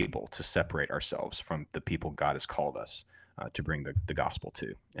able to separate ourselves from the people God has called us to bring the gospel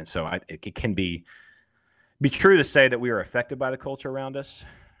to. And so it can be true to say that we are affected by the culture around us,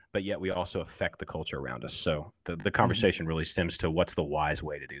 but yet we also affect the culture around us. So the conversation really stems to what's the wise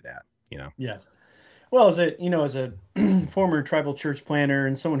way to do that, Yes. Well, as a former tribal church planner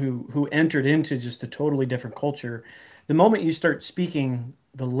and someone who entered into just a totally different culture, the moment you start speaking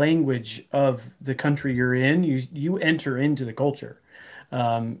the language of the country you're in, you enter into the culture.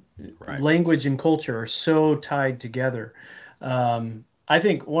 Right. Language and culture are so tied together. I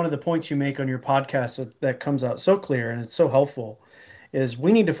think one of the points you make on your podcast that comes out so clear and it's so helpful is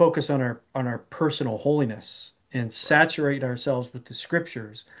we need to focus on our personal holiness and saturate ourselves with the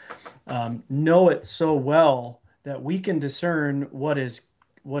scriptures. Know it so well that we can discern what is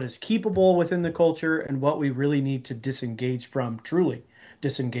keepable within the culture and what we really need to truly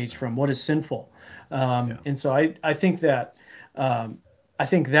disengage from what is sinful. And so I think that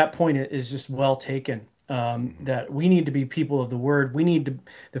point is just well taken. That we need to be people of the word.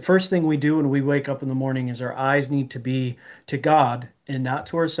 The first thing we do when we wake up in the morning is our eyes need to be to God and not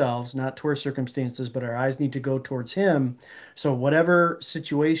to ourselves, not to our circumstances, but our eyes need to go towards him. So whatever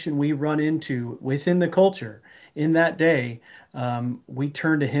situation we run into within the culture in that day, we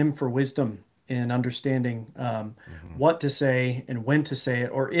turn to him for wisdom and understanding what to say and when to say it,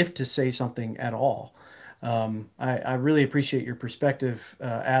 or if to say something at all. I really appreciate your perspective,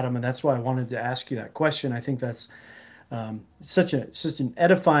 Adam, and that's why I wanted to ask you that question. I think that's such an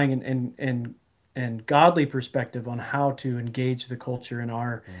edifying and godly perspective on how to engage the culture in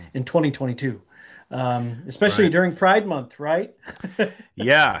 2022, especially Right. during Pride Month, right?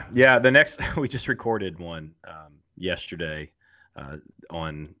 Yeah. We just recorded one yesterday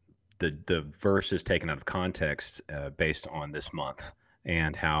on the verses taken out of context based on this month.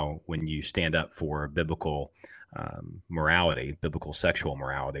 And how when you stand up for biblical morality, biblical sexual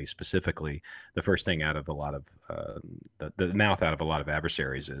morality specifically, the first thing out of a lot of the mouth out of a lot of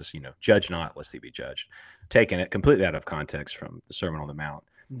adversaries is, judge not, lest ye be judged. Taking it completely out of context from the Sermon on the Mount.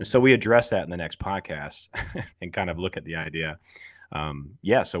 And so we address that in the next podcast and kind of look at the idea.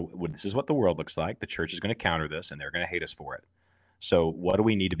 So this is what the world looks like. The church is going to counter this and they're going to hate us for it. So what do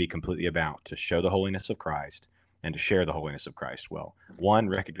we need to be completely about to show the holiness of Christ and to share the holiness of Christ? Well, one,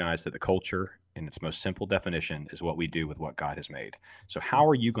 recognize that the culture in its most simple definition is what we do with what God has made. So how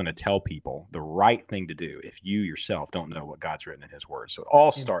are you going to tell people the right thing to do if you yourself don't know what God's written in his word? So it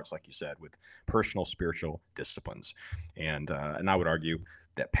all starts, like you said, with personal spiritual disciplines. And I would argue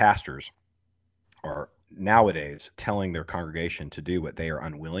that pastors are nowadays telling their congregation to do what they are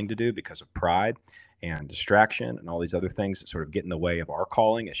unwilling to do because of pride and distraction and all these other things that sort of get in the way of our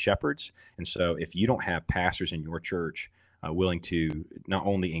calling as shepherds. And so if you don't have pastors in your church willing to not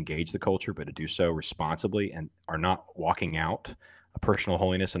only engage the culture, but to do so responsibly and are not walking out a personal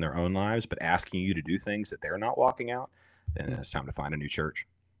holiness in their own lives, but asking you to do things that they're not walking out, then it's time to find a new church.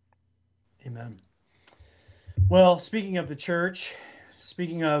 Amen. Well, speaking of the church,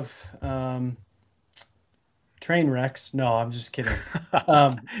 speaking of train wrecks. No, I'm just kidding.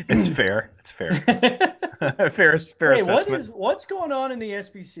 It's fair. It's fair. fair Hey, assessment. what's going on in the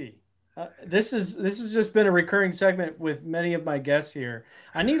SBC? This has just been a recurring segment with many of my guests here.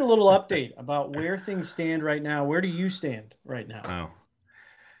 I need a little update about where things stand right now. Where do you stand right now? Oh,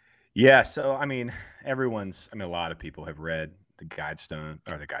 yeah. So, a lot of people have read the Guidestone.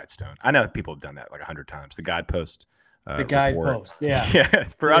 I know people have done that like 100 times. The Guidepost. The Guidepost. Yeah. Yeah.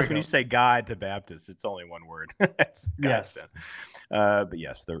 For us, when you say guide to Baptists, it's only one word. It's Guidestone. Yes. But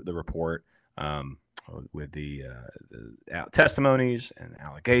yes, the report with the testimonies and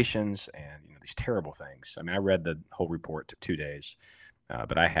allegations and these terrible things. I read the whole report, took 2 days,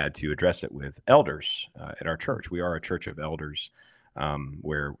 but I had to address it with elders at our church. We are a church of elders,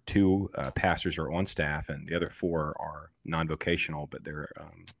 where 2 pastors are on staff and the other 4 are non-vocational, but they're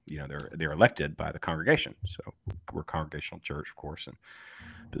elected by the congregation. So we're a congregational church, of course, and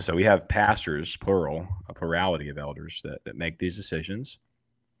So we have pastors, plural, a plurality of elders that make these decisions,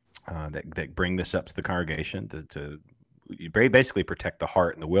 that bring this up to the congregation to basically protect the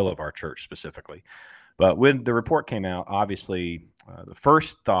heart and the will of our church specifically. But when the report came out, obviously, the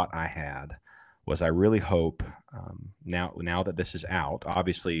first thought I had was I really hope now that this is out,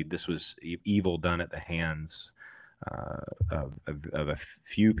 obviously this was evil done at the hands of a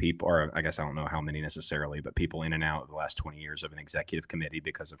few people, or I guess I don't know how many necessarily, but people in and out of the last 20 years of an executive committee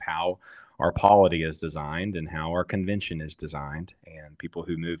because of how our polity is designed and how our convention is designed. And people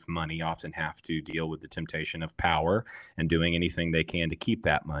who move money often have to deal with the temptation of power and doing anything they can to keep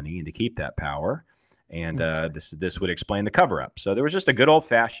that money and to keep that power. And this would explain the cover-up. So there was just a good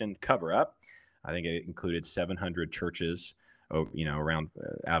old-fashioned cover-up. I think it included 700 churches, around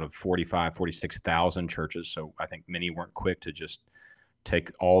out of 46,000 churches. So I think many weren't quick to just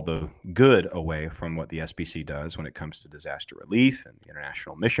take all the good away from what the SBC does when it comes to disaster relief and the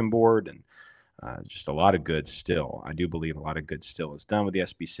International Mission Board, and just a lot of good still. I do believe a lot of good still is done with the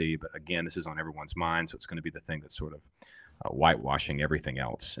SBC, but again, this is on everyone's mind, so it's going to be the thing that's sort of whitewashing everything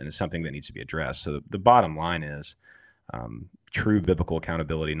else, and it's something that needs to be addressed. So the bottom line is true biblical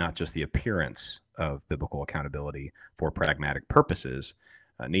accountability, not just the appearance of biblical accountability for pragmatic purposes,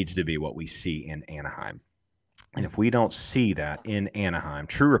 needs to be what we see in Anaheim. And if we don't see that in Anaheim,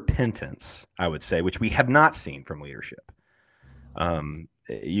 true repentance, I would say, which we have not seen from leadership,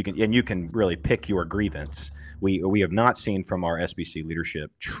 you can really pick your grievance. We have not seen from our SBC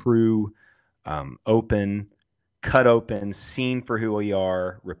leadership true, open, cut open, seen for who we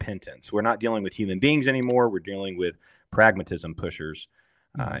are, repentance. We're not dealing with human beings anymore. We're dealing with pragmatism pushers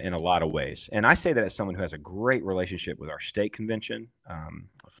in a lot of ways. And I say that as someone who has a great relationship with our state convention.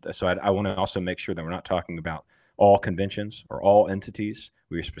 So I want to also make sure that we're not talking about all conventions or all entities.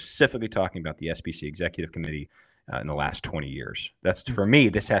 We are specifically talking about the SBC Executive Committee in the last 20 years. That's, for me,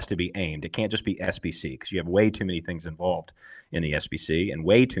 this has to be aimed. It can't just be SBC, because you have way too many things involved in the SBC and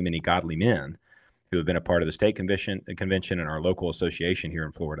way too many godly men who have been a part of the state convention and our local association here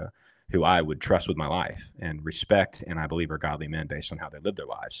in Florida, who I would trust with my life and respect, and I believe are godly men based on how they live their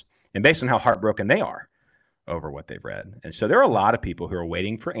lives and based on how heartbroken they are over what they've read. And so there are a lot of people who are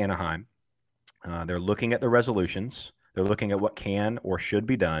waiting for Anaheim. They're looking at the resolutions. They're looking at what can or should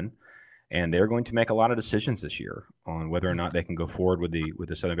be done, and they're going to make a lot of decisions this year on whether or not they can go forward with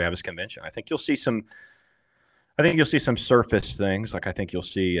the Southern Baptist Convention. I think you'll see some surface things, like I think you'll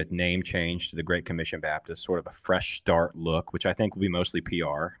see a name change to the Great Commission Baptist, sort of a fresh start look, which I think will be mostly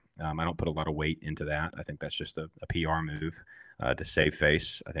PR. I don't put a lot of weight into that. I think that's just a PR move to save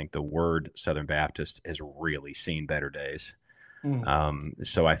face. I think the word Southern Baptist has really seen better days.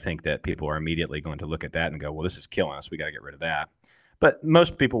 So I think that people are immediately going to look at that and go, well, this is killing us. We got to get rid of that. But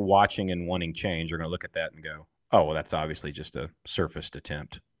most people watching and wanting change are going to look at that and go, oh, well, that's obviously just a surfaced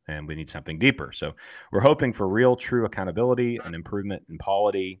attempt, and we need something deeper. So we're hoping for real, true accountability, an improvement in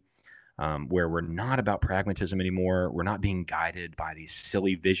polity, where we're not about pragmatism anymore. We're not being guided by these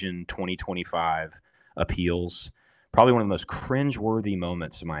silly Vision 2025 appeals. Probably one of the most cringeworthy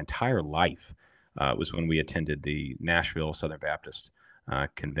moments of my entire life was when we attended the Nashville Southern Baptist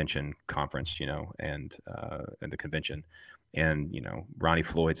Convention conference, and the convention. And, Ronnie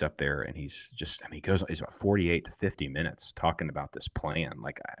Floyd's up there, and he's about 48 to 50 minutes talking about this plan,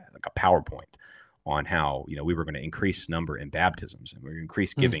 like a PowerPoint on how, we were going to increase number in baptisms and we're going to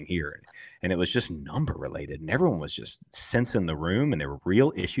increase giving here. And it was just number related, and everyone was just sensing the room, and there were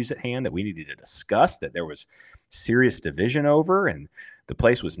real issues at hand that we needed to discuss, that there was serious division over, and the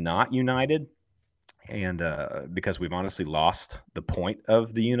place was not united. And because we've honestly lost the point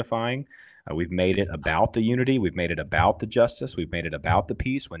of the unifying. We've made it about the unity. We've made it about the justice. We've made it about the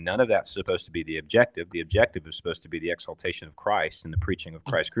peace, when none of that's supposed to be the objective. The objective is supposed to be the exaltation of Christ and the preaching of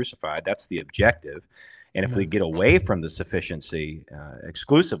Christ crucified. That's the objective. And if we get away from the sufficiency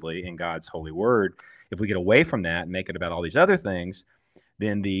exclusively in God's holy word, if we get away from that and make it about all these other things,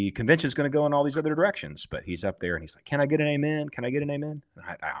 then the convention is going to go in all these other directions. But he's up there and he's like, can I get an amen? Can I get an amen?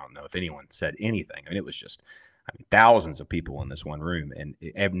 I don't know if anyone said anything. I mean, it was just thousands of people in this one room, and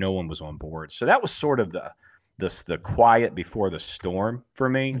no one was on board. So that was sort of the quiet before the storm for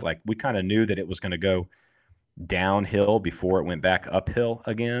me. Like, we kind of knew that it was going to go downhill before it went back uphill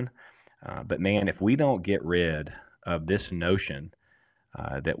again. But man, if we don't get rid of this notion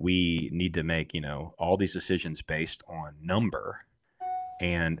that we need to make, all these decisions based on number,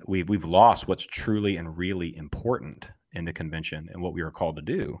 and we've lost what's truly and really important in the convention and what we were called to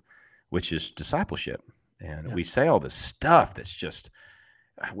do, which is discipleship. And we say all this stuff that's just,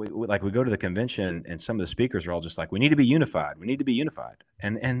 we go to the convention and some of the speakers are all just like, we need to be unified. We need to be unified.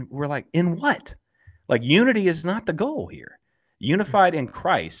 And we're like, in what? Like, unity is not the goal here. Unified in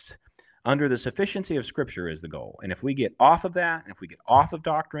Christ under the sufficiency of Scripture is the goal. And if we get off of that, and if we get off of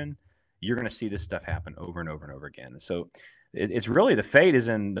doctrine, you're going to see this stuff happen over and over and over again. So it's really, the fate is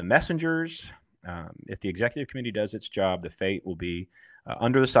in the messengers. If the executive committee does its job, the fate will be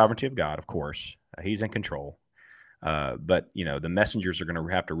under the sovereignty of God, of course. He's in control. But, the messengers are going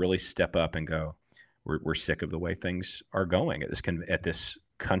to have to really step up and go, we're sick of the way things are going at this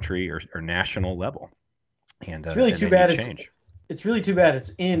country or national level. And it's really too bad. It's really too bad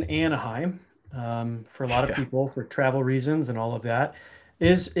it's in Anaheim for a lot of people for travel reasons and all of that.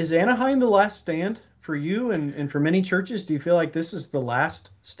 Is Anaheim the last stand for you and for many churches? Do you feel like this is the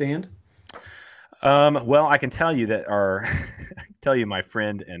last stand? Well, I can tell you that my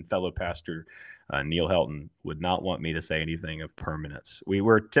friend and fellow pastor, Neil Helton, would not want me to say anything of permanence. We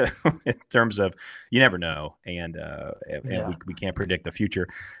were in terms of, you never know. And we can't predict the future.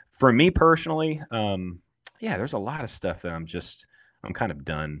 For me personally, there's a lot of stuff that I'm kind of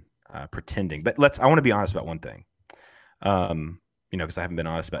done pretending, but I want to be honest about one thing. Because I haven't been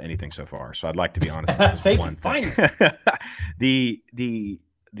honest about anything so far. So I'd like to be honest about one thing.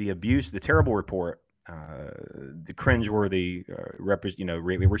 The abuse, the terrible report, the cringeworthy,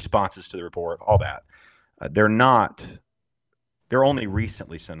 responses to the report, all that. They're only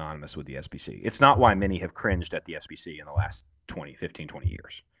recently synonymous with the SBC. It's not why many have cringed at the SBC in the last 20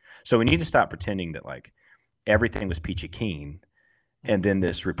 years. So we need to stop pretending that like everything was peachy keen and then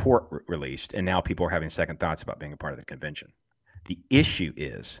this report released and now people are having second thoughts about being a part of the convention. The issue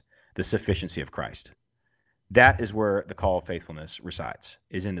is the sufficiency of Christ. That is where the call of faithfulness resides,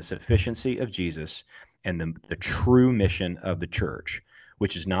 is in the sufficiency of Jesus and the true mission of the church,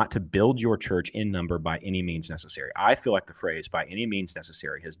 which is not to build your church in number by any means necessary. I feel like the phrase by any means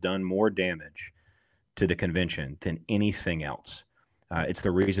necessary has done more damage to the convention than anything else. It's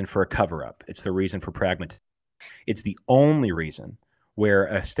the reason for a cover-up. It's the reason for pragmatism. It's the only reason where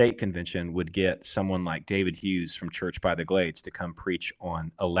a state convention would get someone like David Hughes from Church by the Glades to come preach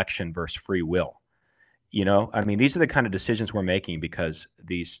on election versus free will. These are the kind of decisions we're making because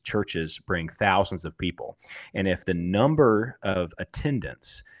these churches bring thousands of people. And if the number of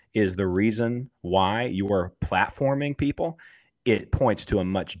attendance is the reason why you are platforming people, it points to a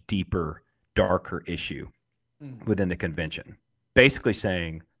much deeper, darker issue within the convention. Basically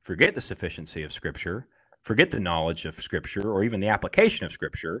saying, forget the sufficiency of Scripture, forget the knowledge of Scripture, or even the application of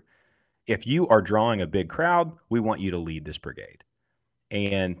Scripture. If you are drawing a big crowd, we want you to lead this brigade.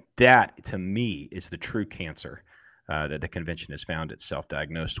 And that, to me, is the true cancer that the convention has found itself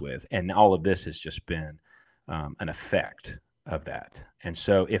diagnosed with. And all of this has just been an effect of that. And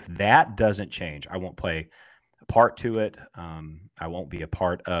so if that doesn't change, I won't play a part to it. I won't be a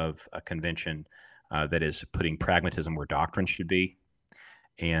part of a convention that is putting pragmatism where doctrine should be.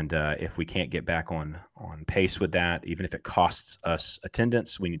 And if we can't get back on pace with that, even if it costs us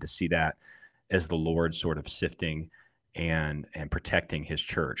attendance, we need to see that as the Lord sort of sifting and protecting his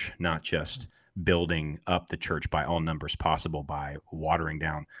church, not just building up the church by all numbers possible by watering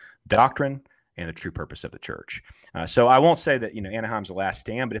down doctrine and the true purpose of the church. So I won't say that Anaheim's the last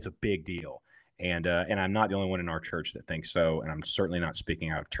stand, but it's a big deal. And I'm not the only one in our church that thinks so. And I'm certainly not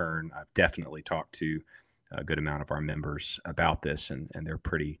speaking out of turn. I've definitely talked to a good amount of our members about this, and they're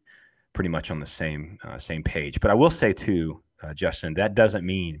pretty much on the same page. But I will say too, Justin, that doesn't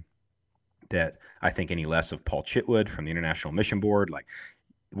mean that I think any less of Paul Chitwood from the International Mission Board. Like,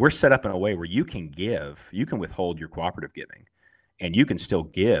 we're set up in a way where you can withhold your cooperative giving, and you can still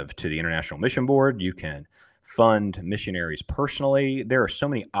give to the International Mission Board. You can fund missionaries personally. There are so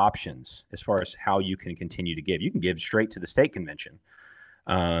many options as far as how you can continue to give. You can give straight to the state convention.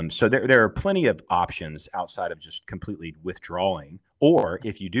 So there are plenty of options outside of just completely withdrawing, or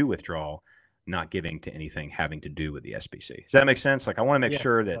if you do withdraw, not giving to anything having to do with the SBC. Does that make sense? Like, I want to make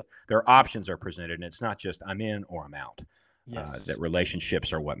sure that their options are presented, and it's not just I'm in or I'm out. Yes. That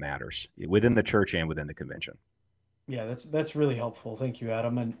relationships are what matters within the church and within the convention. Yeah, that's really helpful. Thank you,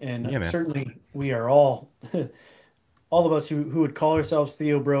 Adam. And certainly we are all of us who would call ourselves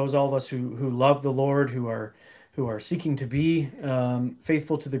Theo Bros, all of us who love the Lord, who are seeking to be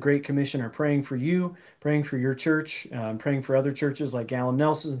faithful to the Great Commission, are praying for you, praying for your church, praying for other churches like Alan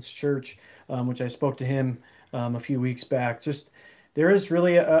Nelson's church, which I spoke to him a few weeks back. Just there is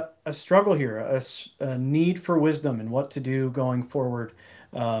really a struggle here, a need for wisdom and what to do going forward.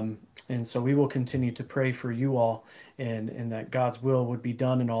 And so we will continue to pray for you all and that God's will would be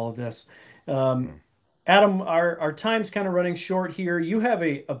done in all of this. Adam, our time's kind of running short here. You have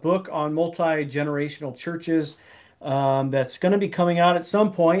a book on multi-generational churches that's going to be coming out at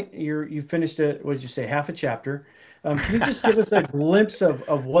some point. You finished it, what did you say, half a chapter. Can you just give us a glimpse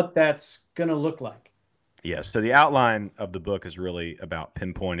of what that's going to look like? Yeah. So the outline of the book is really about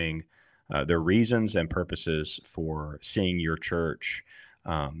pinpointing the reasons and purposes for seeing your church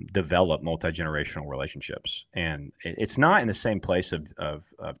develop multi-generational relationships. And it's not in the same place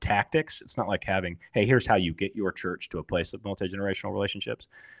of tactics. It's not like having, hey, here's how you get your church to a place of multi-generational relationships.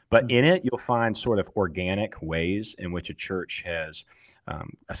 But in it, you'll find sort of organic ways in which a church has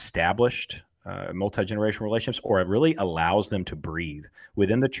established multi-generational relationships, or it really allows them to breathe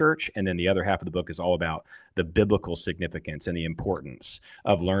within the church. And then the other half of the book is all about the biblical significance and the importance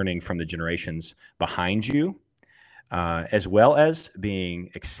of learning from the generations behind you, as well as being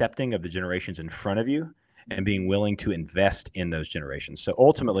accepting of the generations in front of you and being willing to invest in those generations. So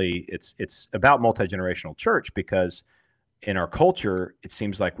ultimately, it's about multi-generational church, because in our culture, it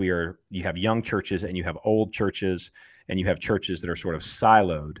seems like you have young churches and you have old churches and you have churches that are sort of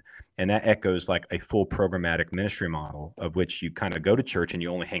siloed. And that echoes like a full programmatic ministry model, of which you kind of go to church and you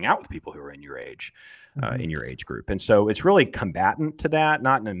only hang out with people who are in your age, in your age group. And so it's really combatant to that,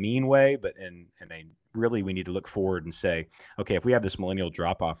 not in a mean way, but in a really, we need to look forward and say, okay, if we have this millennial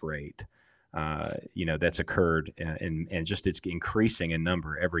drop-off rate, that's occurred and just it's increasing in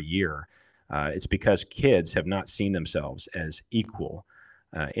number every year, it's because kids have not seen themselves as equal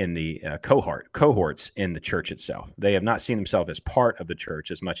in the cohorts in the church itself. They have not seen themselves as part of the church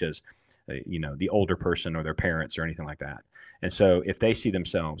as much as, the older person or their parents or anything like that. And so if they see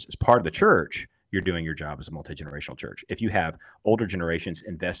themselves as part of the church, you're doing your job as a multi-generational church. If you have older generations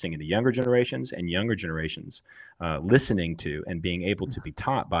investing in the younger generations and younger generations listening to and being able to be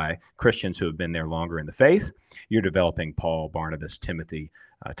taught by Christians who have been there longer in the faith, you're developing Paul, Barnabas, Timothy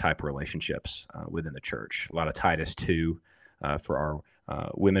type relationships within the church. A lot of Titus 2 for our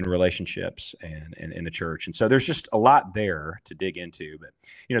women relationships and in the church. And so there's just a lot there to dig into, but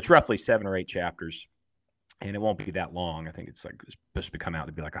it's roughly 7 or 8 chapters. And it won't be that long. I think it's supposed to come out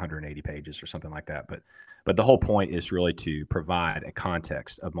to be like 180 pages or something like that. But the whole point is really to provide a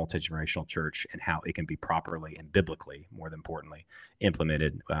context of multi-generational church and how it can be properly and biblically, more than importantly,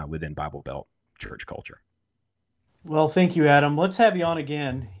 implemented within Bible Belt church culture. Well, thank you, Adam. Let's have you on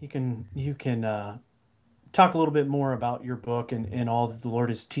again. You can talk a little bit more about your book and all that the Lord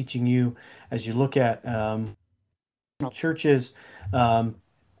is teaching you as you look at churches.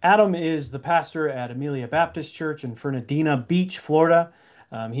 Adam is the pastor at Amelia Baptist Church in Fernadina Beach, Florida.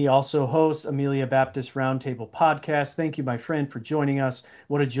 He also hosts Amelia Baptist Roundtable Podcast. Thank you, my friend, for joining us.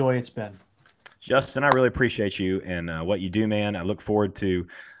 What a joy it's been. Justin, I really appreciate you and what you do, man. I look forward to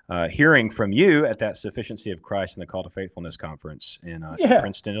hearing from you at that Sufficiency of Christ and the Call to Faithfulness Conference in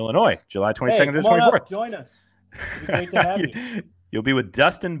Princeton, Illinois, July 22nd to 24th. Join us. It'll be great to have you. You'll be with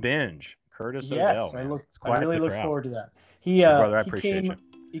Dustin Binge, Curtis Odell. I really look forward to that. Brother, I appreciate you.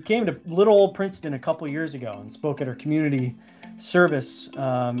 He came to little old Princeton a couple years ago and spoke at our community service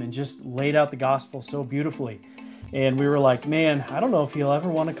and just laid out the gospel so beautifully. And we were like, man, I don't know if he'll ever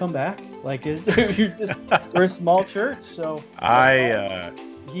want to come back. Like, we're a small church. So I'm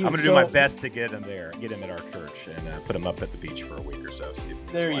going to do my best to get him there, get him at our church and put him up at the beach for a week or so.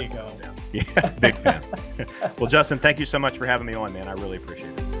 There you go. Yeah, big fan. Well, Justin, thank you so much for having me on, man. I really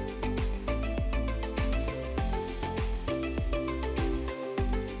appreciate it.